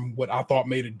away from what I thought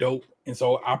made it dope, and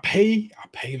so I pay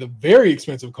the very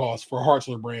expensive cost for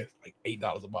Hartzler brand, like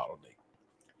 $8 a bottle.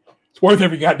 It's worth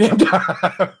every goddamn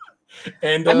time.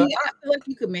 And I feel like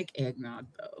you could make eggnog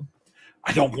though.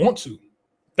 I don't want to.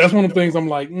 That's one of the things I'm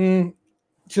like,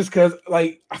 just because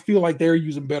like I feel like they're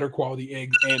using better quality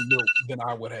eggs and milk than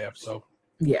I would have. So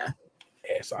yeah,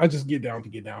 so I just get down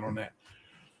on that.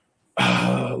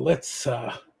 Let's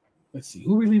see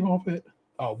who we leave off at.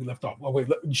 Oh, we left off. Oh wait,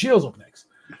 Jill's up next.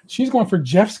 She's going for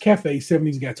Jeff's Cafe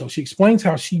 70s gâteau. She explains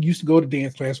how she used to go to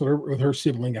dance class with her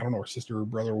sibling. I don't know, her sister or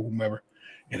brother or whomever.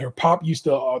 And her pop used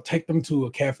to take them to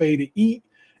a cafe to eat,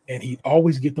 and he'd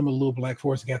always get them a little Black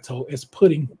Forest gâteau as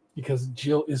pudding because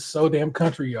Jill is so damn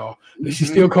country, y'all, that she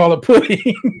still call it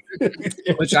pudding.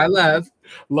 Which I love.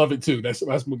 Love it too. That's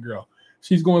my girl.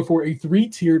 She's going for a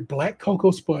 3-tiered black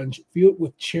cocoa sponge filled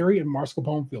with cherry and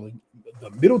mascarpone filling.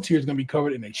 The middle tier is going to be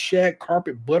covered in a shag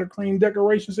carpet buttercream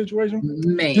decoration situation.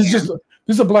 Man, this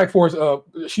is a Black Forest.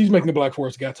 She's making a Black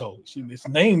Forest gâteau. It's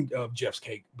named Jeff's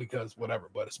cake because whatever,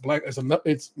 but it's black.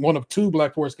 It's one of 2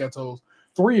 Black Forest gâteaux.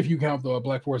 3 if you count the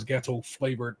Black Forest gâteau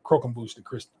flavored croquembouche that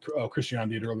Christian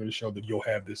did earlier in the show that you'll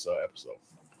have this episode.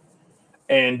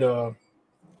 And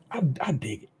I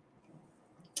dig it.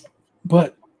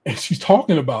 But she's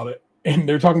talking about it, and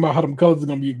they're talking about how them colors are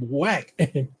going to be whack.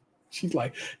 And she's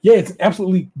like, yeah, it's an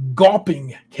absolutely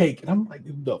gulping cake. And I'm like,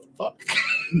 the fuck?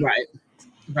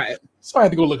 Right. So I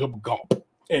had to go look up gulp.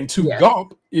 And to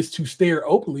gulp is to stare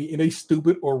openly in a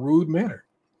stupid or rude manner.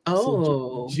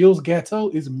 Oh. So Jill's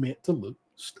gâteau is meant to look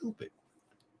stupid.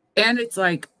 And it's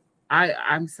like,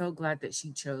 I'm so glad that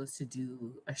she chose to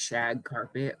do a shag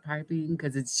carpet piping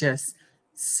because it's just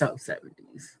so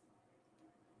 70s.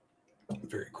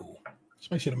 Very cool.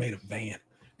 Somebody should have made a van.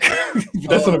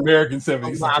 That's an American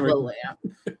 70s. Lava lamp.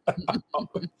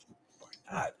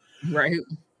 Right.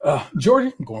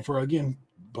 Georgia, I'm going for again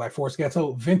Black Forest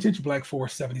gâteau, vintage Black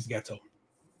Forest 70s gâteau.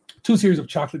 2 series of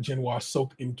chocolate genoise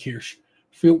soaked in kirsch,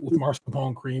 filled with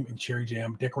mascarpone cream and cherry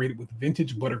jam, decorated with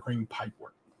vintage buttercream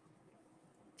pipework.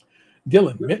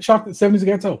 Dylan, mint chocolate 70s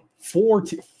gâteau. 4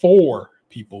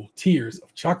 tiers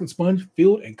of chocolate sponge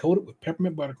filled and coated with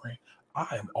peppermint buttercream.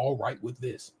 I am all right with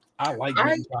this. I like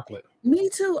mint chocolate. Me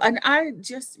too. And I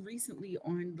just recently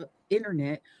on the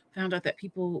internet found out that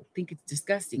people think it's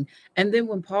disgusting. And then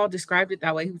when Paul described it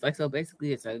that way, he was like, so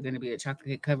basically it's going to be a chocolate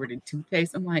cake covered in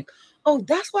toothpaste. I'm like, oh,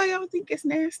 that's why y'all think it's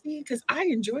nasty? Because I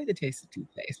enjoy the taste of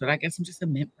toothpaste, but I guess I'm just a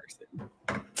mint person.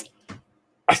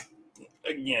 I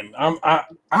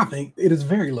think it is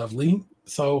very lovely.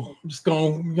 So I'm just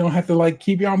gonna have to like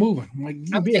keep y'all moving. Like,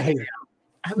 you be a hater.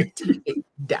 I would take it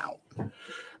down.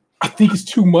 I think it's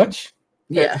too much.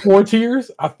 Yeah. 4 tiers.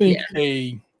 I think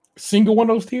a single one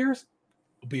of those tiers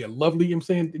will be a lovely, you know what I'm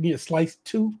saying, you need a slice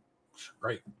 2.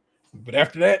 Right. But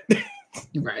after that,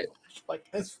 right. Like,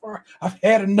 that's far. I've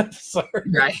had enough, sir.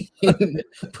 Right.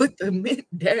 Put the mint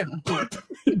down. Put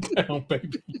it down,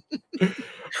 baby.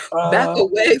 Back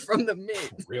away from the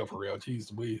mint. For real.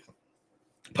 Jeez, we.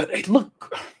 But hey,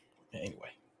 look. Anyway.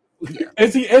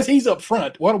 As he's up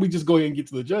front, why don't we just go ahead and get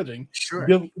to the judging? Sure.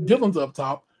 Dylan's up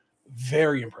top.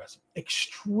 Very impressive.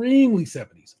 Extremely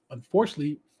 70s.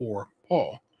 Unfortunately for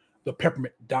Paul, the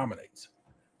peppermint dominates.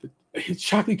 His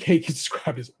chocolate cake is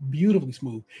described as beautifully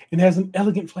smooth and has an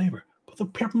elegant flavor, but the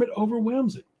peppermint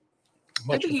overwhelms it.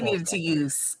 I think he needed to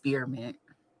use spearmint.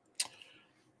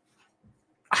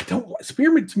 I don't like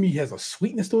spearmint. To me, has a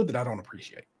sweetness to it that I don't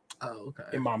appreciate. Oh, okay.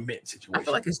 In my mint situation, I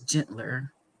feel like it's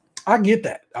gentler. I get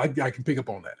that. I can pick up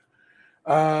on that.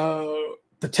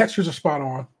 The textures are spot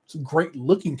on. It's a great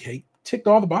looking cake. Ticked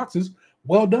all the boxes.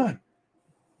 Well done.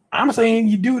 I'm saying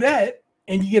you do that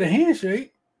and you get a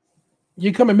handshake.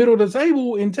 You come in middle of the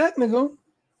table in technical.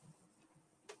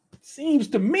 Seems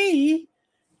to me,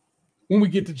 when we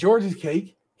get to George's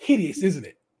cake, hideous, isn't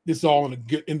it? This is all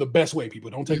in the best way, people.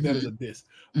 Don't take that as a diss.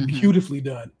 Beautifully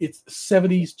done. It's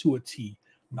 70s to a T.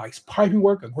 Nice piping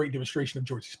work, a great demonstration of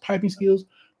George's piping skills,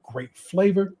 great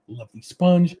flavor, lovely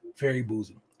sponge, very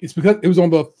boozy. It's because it was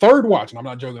on the third watch, and I'm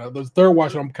not joking. The third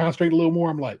watch, and I'm concentrating a little more.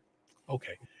 I'm like,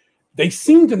 okay. They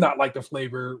seem to not like the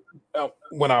flavor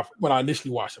when I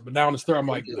initially watched it, but now in the third, I'm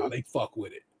like, no, they fuck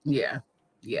with it. Yeah.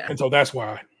 And so that's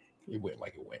why it went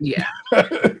like it went. Yeah.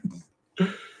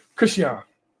 Christian,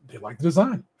 they like the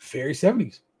design. Very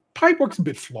 70s. Pipework's a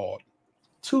bit flawed.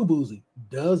 Too boozy.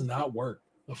 Does not work.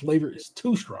 The flavor is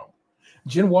too strong.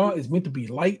 Genoise is meant to be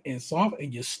light and soft,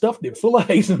 and you stuffed it full of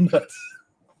hazelnuts.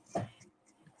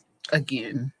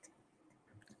 Again,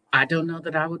 I don't know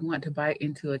that I would want to bite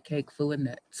into a cake full of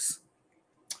nuts.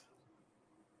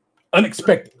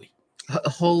 Unexpectedly.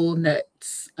 Whole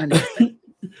nuts. Unexpectedly.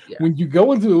 Yeah. When you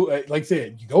go into, like I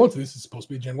said, you go into this, it's supposed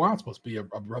to be a Genoise, it's supposed to be a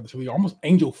relatively almost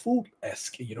angel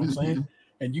food-esque, you know what I'm saying?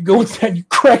 And you go into that, you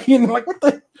crack in, like, what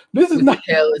the? This is what not.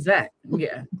 The hell is that?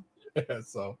 Yeah.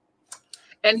 So.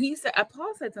 And he said,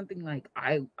 Paul said something like,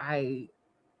 I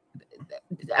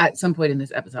at some point in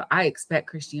this episode, I expect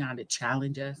Christian to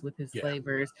challenge us with his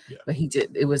flavors, but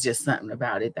it was just something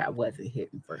about it that wasn't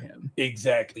hitting for him.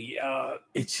 Exactly.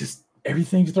 It's just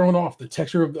everything's thrown off. The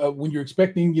texture of when you're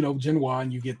expecting, Genoise,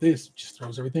 and you get this, just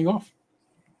throws everything off.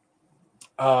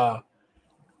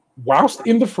 Whilst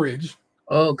in the fridge,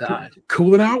 oh God,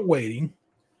 cooling out, waiting,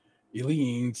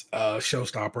 Eileen's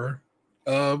Showstopper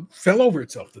fell over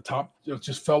itself. The top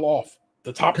just fell off.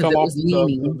 The top fell off.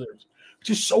 Which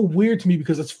is so weird to me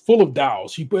because it's full of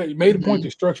dowels. She made a point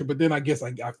to structure, but then I guess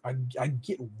I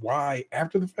get why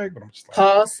after the fact. But I'm just like,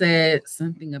 Paul said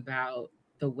something about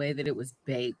the way that it was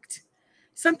baked.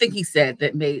 Something he said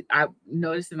that I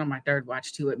noticed it on my third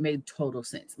watch too. It made total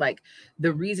sense. Like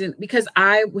the reason, because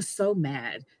I was so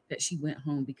mad that she went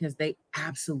home because they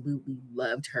absolutely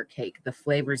loved her cake, the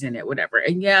flavors in it, whatever.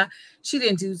 And yeah, she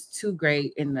didn't do too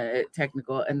great in the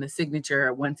technical and the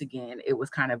signature. Once again, it was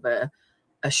kind of a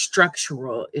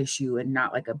structural issue and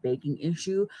not like a baking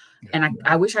issue. And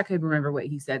I wish I could remember what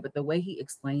he said, but the way he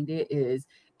explained it is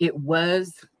it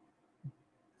was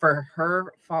for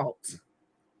her fault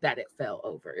that it fell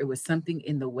over. It was something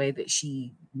in the way that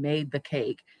she made the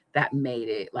cake that made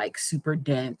it like super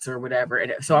dense or whatever.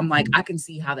 And so I'm like, I can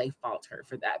see how they fault her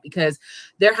for that, because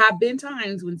there have been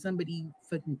times when somebody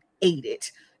fucking ate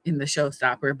it in the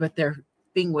Showstopper, but their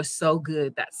thing was so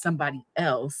good that somebody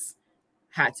else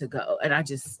had to go. And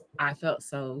I felt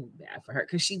so bad for her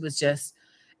because she was just,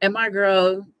 and my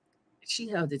girl, she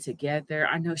held it together.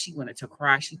 I know she wanted to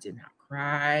cry. She did not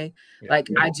cry.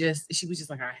 She was just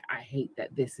like, I hate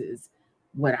that this is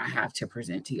what I have to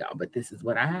present to y'all, but this is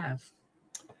what I have.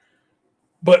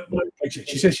 But like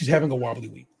she says she's having a wobbly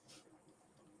week.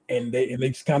 And they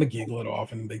just kind of giggle it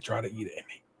off and they try to eat it. And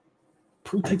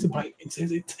Prue takes a bite and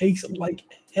says it tastes like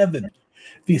heaven.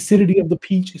 The acidity of the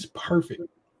peach is perfect.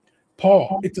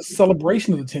 Paul, it's a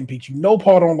celebration of the 10 peach.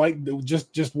 Paul don't like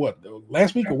just what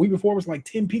last week or week before was like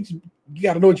 10 peaches. You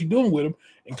got to know what you're doing with them,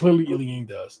 and clearly Eileen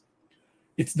does.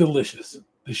 It's delicious.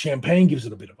 The champagne gives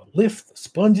it a bit of a lift. The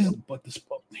sponges, but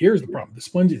here's the problem: the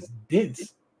sponge is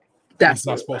dense. That's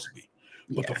not supposed to be.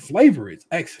 But the flavor is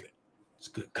excellent. It's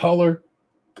good color.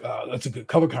 That's a good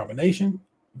color combination.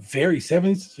 Very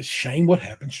 70s. It's a shame what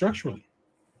happened structurally.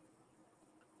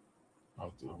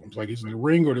 It's like, is it a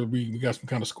ring or we got some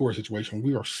kind of score situation?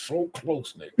 We are so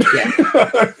close, Nick. Yeah.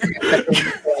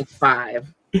 Like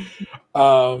 5.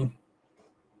 And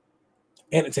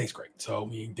it tastes great. So, I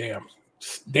mean, damn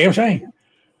shame.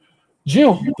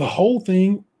 Jill, the whole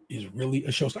thing is really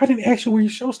a show. I didn't ask you where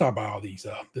your Showstopper by all these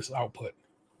this output.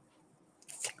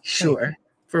 Sure.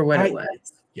 For what it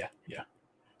was. Yeah.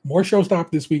 More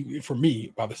Showstopper this week for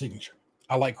me by the signature.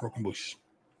 I like Croquembouche Bushes.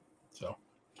 So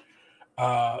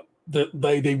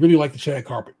they really like the shag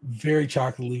carpet. Very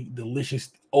chocolatey,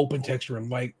 delicious, open texture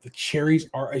and light. The cherries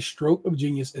are a stroke of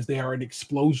genius as they are an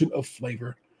explosion of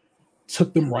flavor.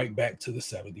 Took them right back to the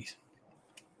 70s.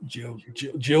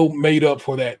 Jill made up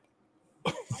for that.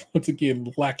 Once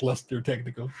again, lackluster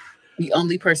technical. The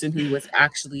only person who was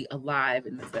actually alive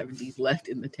in the 70s left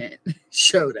in the tent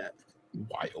showed up.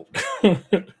 Wild.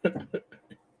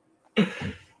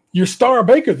 Your star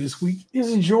baker this week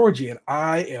is Georgie, and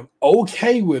I am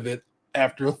okay with it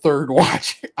after a third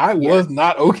watch. I was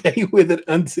not okay with it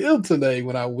until today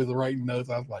when I was writing notes.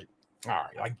 I was like, all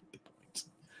right, I get the points.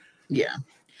 Yeah.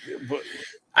 But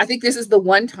I think this is the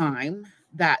one time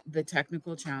that the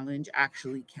technical challenge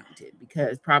actually counted,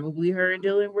 because probably her and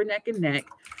Dylan were neck and neck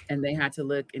and they had to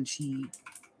look, and she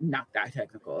knocked that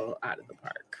technical out of the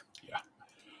park. Yeah.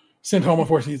 Sent home,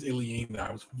 unfortunately, is Iliane.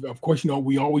 Of course,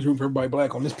 we always root for everybody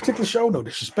black on this particular show. No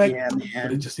disrespect,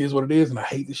 but it just is what it is, and I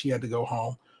hate that she had to go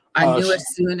home. I knew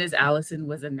as soon as Allison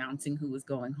was announcing who was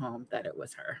going home that it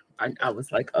was her. I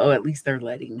was like, oh, at least they're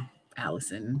letting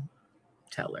Allison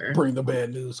tell her. Bring the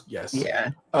bad news. Yes.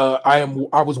 Yeah. I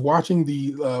was watching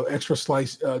the extra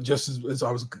slice just as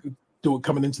I was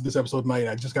coming into this episode tonight.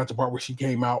 I just got to the part where she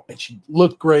came out and she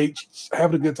looked great. She's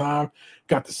having a good time.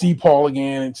 Got to see Paul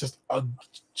again. And just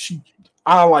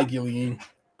I like Iliane.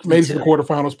 Made it to the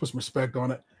quarterfinals, put some respect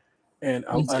on it. And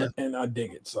I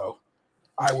dig it. So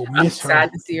I will miss her.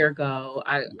 Sad to see her go.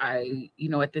 I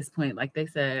at this point, like they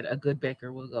said, a good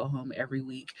baker will go home every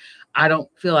week. I don't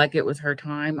feel like it was her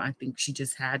time. I think she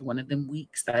just had one of them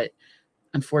weeks that,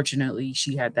 unfortunately,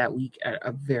 she had that week at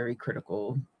a very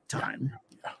critical time.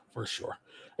 Yeah, for sure.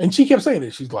 And she kept saying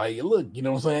it. She's like, look, you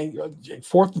know what I'm saying?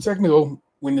 Fourth and second go,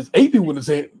 when there's 8 people in the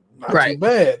set, not too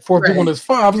bad. Fourth and when there's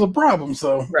 5 is a problem.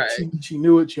 So she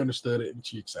knew it, she understood it, and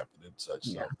she accepted it. Such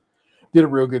so. Did a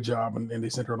real good job, and they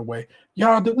sent her away.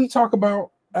 Y'all, did we talk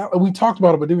about? We talked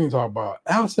about it, but didn't even talk about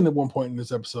Allison at one point in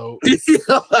this episode. She did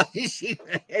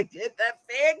that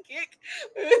fan kick.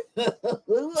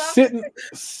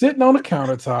 sitting on the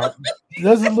countertop,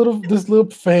 does this little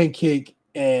fan kick,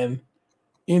 and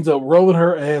ends up rolling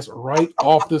her ass right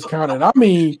off this counter. And I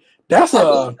mean, that's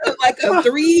like a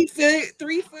 3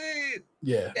 foot.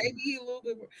 Yeah, maybe a little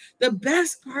bit more. The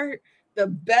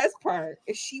best part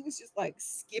is she was just like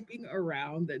skipping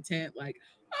around the tent, like,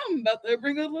 I'm about to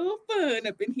bring a little fun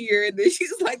up in here. And then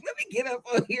she's like, let me get up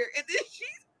on here. And then she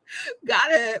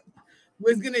got up,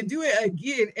 was going to do it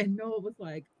again. And Noah was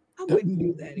like, I wouldn't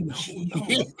do that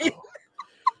again. No.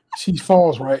 She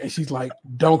falls right. And she's like,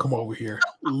 don't come over here.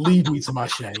 Leave me to my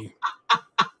shame.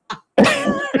 And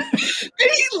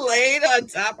he laid on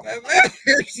top of her.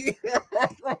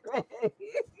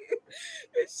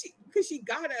 Because she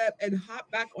got up and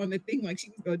hopped back on the thing like she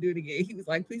was going to do it again. He was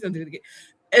like, please don't do it again.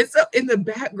 And so in the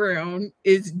background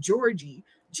is Dylan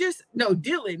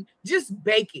just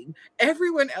baking.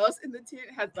 Everyone else in the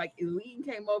tent has like, Iliane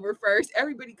came over first.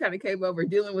 Everybody kind of came over.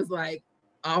 Dylan was like,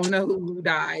 I don't know who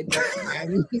died, but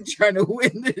I'm trying to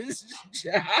win this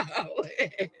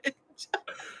challenge.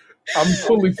 I'm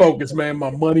fully focused, man.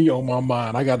 My money on my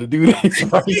mind. I got to do this.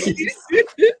 Right?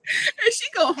 And she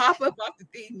gonna hop up off the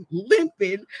thing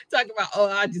limping, talking about, oh,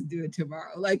 I'll just do it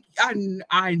tomorrow. Like,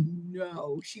 I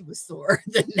know she was sore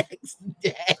the next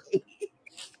day.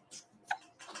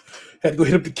 Had to go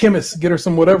hit up the chemist, get her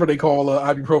some whatever they call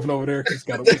ibuprofen over there. That's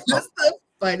the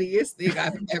funniest thing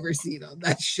I've ever seen on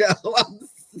that show. I'm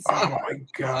sorry. Oh my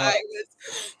God. I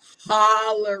was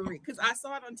hollering because I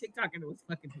saw it on TikTok and it was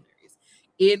fucking hilarious.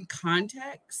 In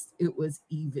context, it was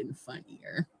even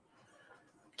funnier.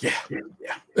 Yeah.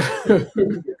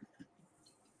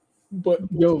 But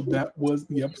yo, that was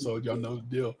the episode. Y'all know the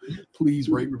deal. Please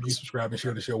rate, review, subscribe, and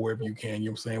share the show wherever you can. You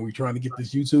know what I'm saying? We're trying to get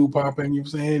this YouTube popping. You know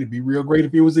what I'm saying? It'd be real great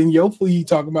if it was in your feed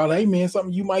talking about, hey man,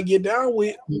 something you might get down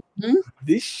with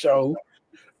this show.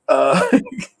 And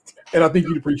I think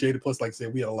you'd appreciate it. Plus, like I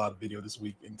said, we had a lot of video this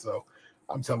week. And so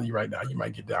I'm telling you right now, you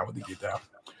might get down with it, get down.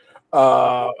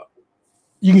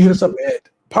 You can hit us up at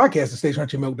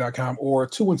podcast@stageranchmilk.com or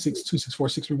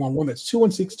 216-264-6311. That's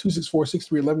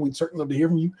 216-264-6311. We'd certainly love to hear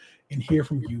from you, and hear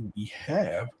from you we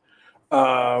have.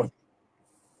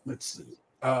 Let's see.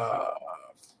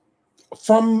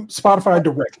 From Spotify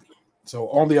directly. So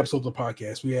on the episodes of the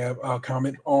podcast, we have a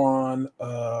comment on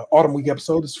Autumn Week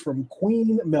episode. It's from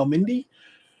Queen Melmindy.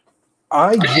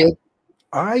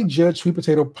 I judge sweet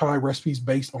potato pie recipes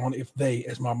based on if they,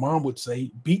 as my mom would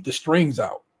say, beat the strings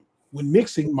out. When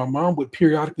mixing, my mom would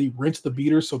periodically rinse the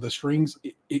beater so the strings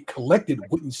it collected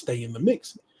wouldn't stay in the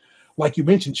mix. Like you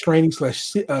mentioned, straining /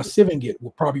 sieving it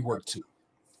will probably work too.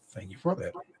 Thank you for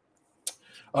that.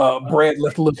 Brad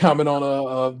left a little comment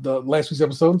on the last week's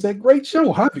episode and said, "Great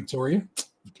show. Hi, Victoria.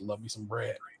 Love me some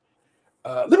Brad."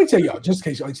 Let me tell y'all, just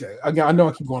in case, like I said, I know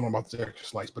I keep going on about the extra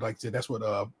slice, but like I said, that's what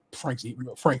Frank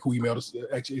who emailed us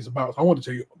actually is about. So I want to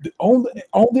tell you, on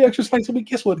the extra slice of me,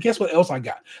 guess what else I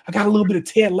got? I got a little bit of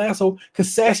Ted Lasso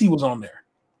because Sassy was on there.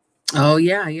 Oh,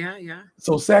 yeah.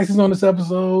 So Sassy's on this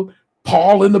episode.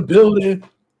 Paul in the building.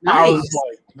 Nice. I was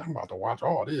like, I'm about to watch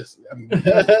all this. I'm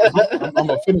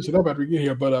gonna finish it up after we get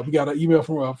here. But we got an email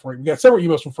from Frank. We got several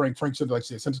emails from Frank. Frank said, like I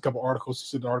said, sent us a couple articles. He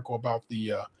sent an article about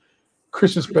the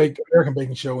Christmas American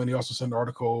Baking Show, and he also sent an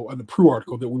article, the Prue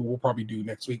article that we will probably do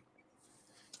next week.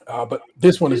 But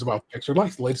this one is about the Extra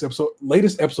Slice,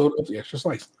 latest episode of the Extra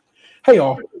Slice. Hey,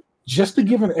 all, just to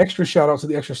give an extra shout out to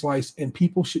the Extra Slice, and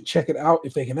people should check it out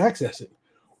if they can access it.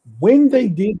 When they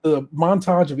did the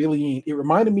montage of Iliane, it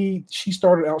reminded me she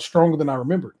started out stronger than I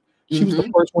remembered. She was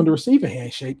the first one to receive a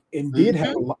handshake and did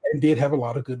have a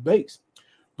lot of good bakes.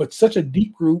 But such a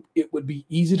deep group, it would be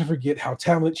easy to forget how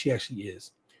talented she actually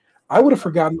is. I would have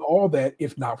forgotten all that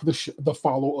if not for the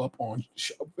follow-up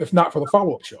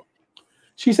show.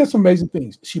 She said some amazing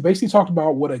things. She basically talked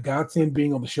about what a godsend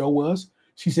being on the show was.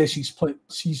 She said she's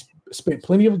spent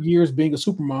plenty of years being a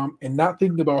supermom and not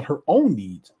thinking about her own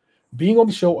needs. Being on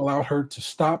the show allowed her to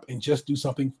stop and just do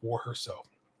something for herself.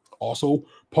 Also,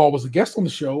 Paul was a guest on the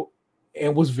show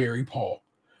and was very Paul.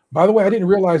 By the way, I didn't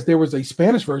realize there was a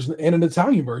Spanish version and an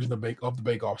Italian version of the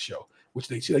Bake Off show, which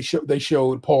they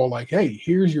showed Paul like, hey,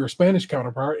 here's your Spanish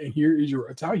counterpart and here is your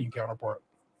Italian counterpart.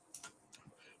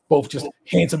 Both just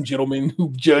handsome gentlemen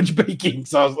who judge baking.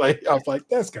 So I was like,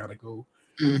 that's kind of cool.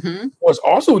 What's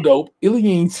also dope,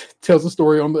 Iliane tells a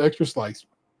story on the Extra Slice.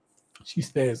 She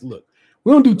says, look,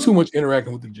 we don't do too much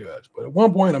interacting with the judge, but at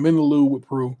one point I'm in the loo with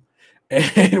Prue,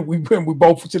 and we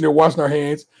both sitting there washing our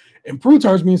hands, and Prue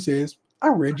turns to me and says, I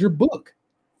read your book.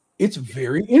 It's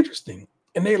very interesting.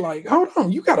 And they're like, hold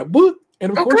on, you got a book?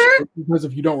 And of course, because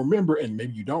if you don't remember, and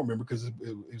maybe you don't remember because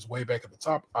it was way back at the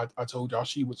top, I told y'all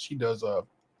she does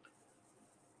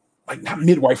like not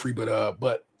midwifery,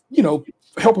 but you know,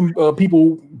 helping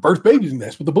people birth babies, and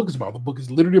that's what the book is about. The book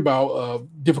is literally about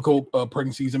difficult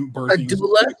pregnancies and birthing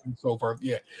and so forth.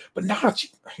 Yeah, but now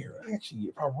here actually,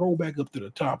 if I roll back up to the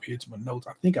top here to my notes,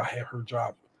 I think I have her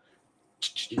job: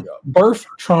 birth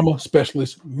trauma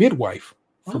specialist midwife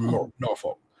from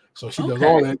Norfolk. So she does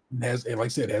all that. And like I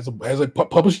said, has a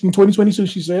published in 2022.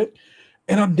 She said,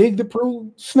 and I dig that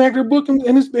Prue snagged her book and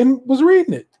was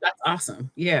reading it. That's awesome.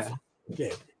 Yeah.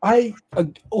 I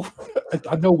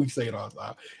know we say it all the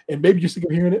time, and maybe you're sick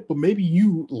of hearing it, but maybe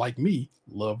you, like me,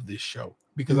 love this show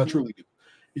because I truly do.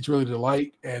 It's really a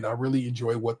delight, and I really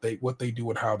enjoy what they do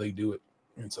and how they do it.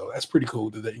 And so that's pretty cool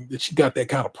that she got that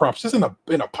kind of props just in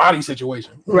a potty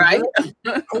situation, right?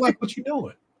 I like what you're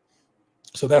doing.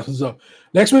 So that's what's up.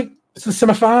 Next week, it's the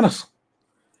semifinals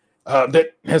that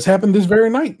has happened this very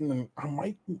night, and I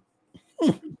might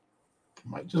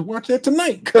just watch that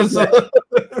tonight because you're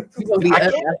gonna be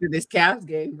up after this Cavs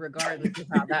game, regardless of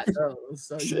how that goes.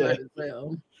 So you might as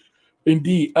well.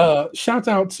 Indeed. Shout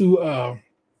out to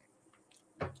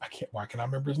why can I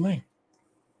remember his name?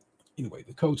 Anyway,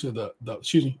 the coach of the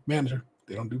manager.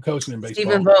 They don't do coaching in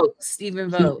baseball. Stephen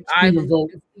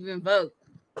Vogt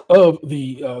of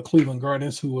the Cleveland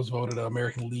Guardians, who was voted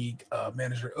American League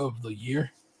Manager of the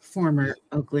Year. Former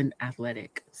Oakland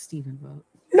Athletic, Stephen Vogt.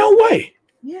 No way.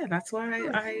 Yeah, that's why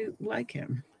I like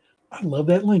him. I love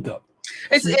that link up.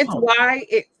 It's why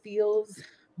it feels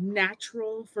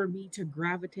natural for me to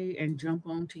gravitate and jump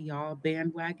onto y'all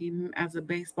bandwagon as a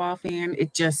baseball fan.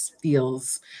 It just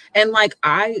feels, and like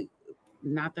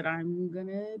not that I'm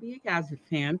gonna be a Cavs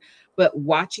fan, but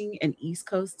watching an East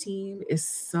Coast team is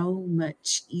so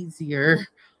much easier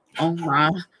on my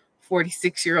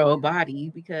 46-year-old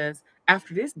body because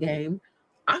after this game,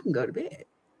 I can go to bed.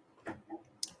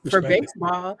 For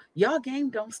baseball, y'all game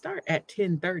don't start at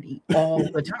 10:30 all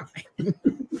the time.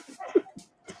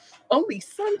 Only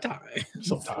sometimes.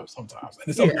 Sometimes.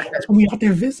 And that's when we out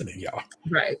there visiting, y'all.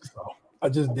 Right. So I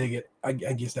just dig it. I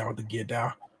guess that was the get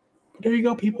down. But there you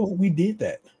go, people. We did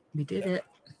that. We did it.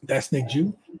 That's Nick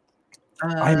Jew.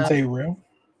 I am Tay Real.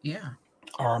 Yeah.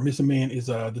 Our missing man is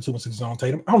the 216 Zone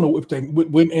Tatum. I don't know if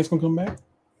when Ant's gonna come back.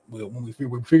 When we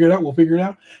figure it out, we'll figure it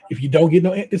out. If you don't get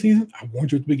no Ant this season, I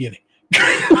warned you at the beginning.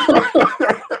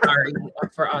 Sorry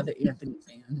for all the Anthony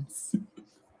fans.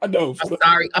 I know.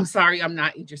 I'm sorry. I'm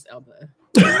not Idris Elba.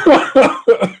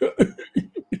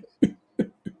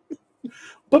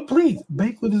 But please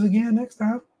bake with us again next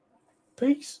time.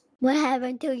 Peace. What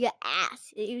happened to your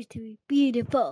ass? It used to be beautiful.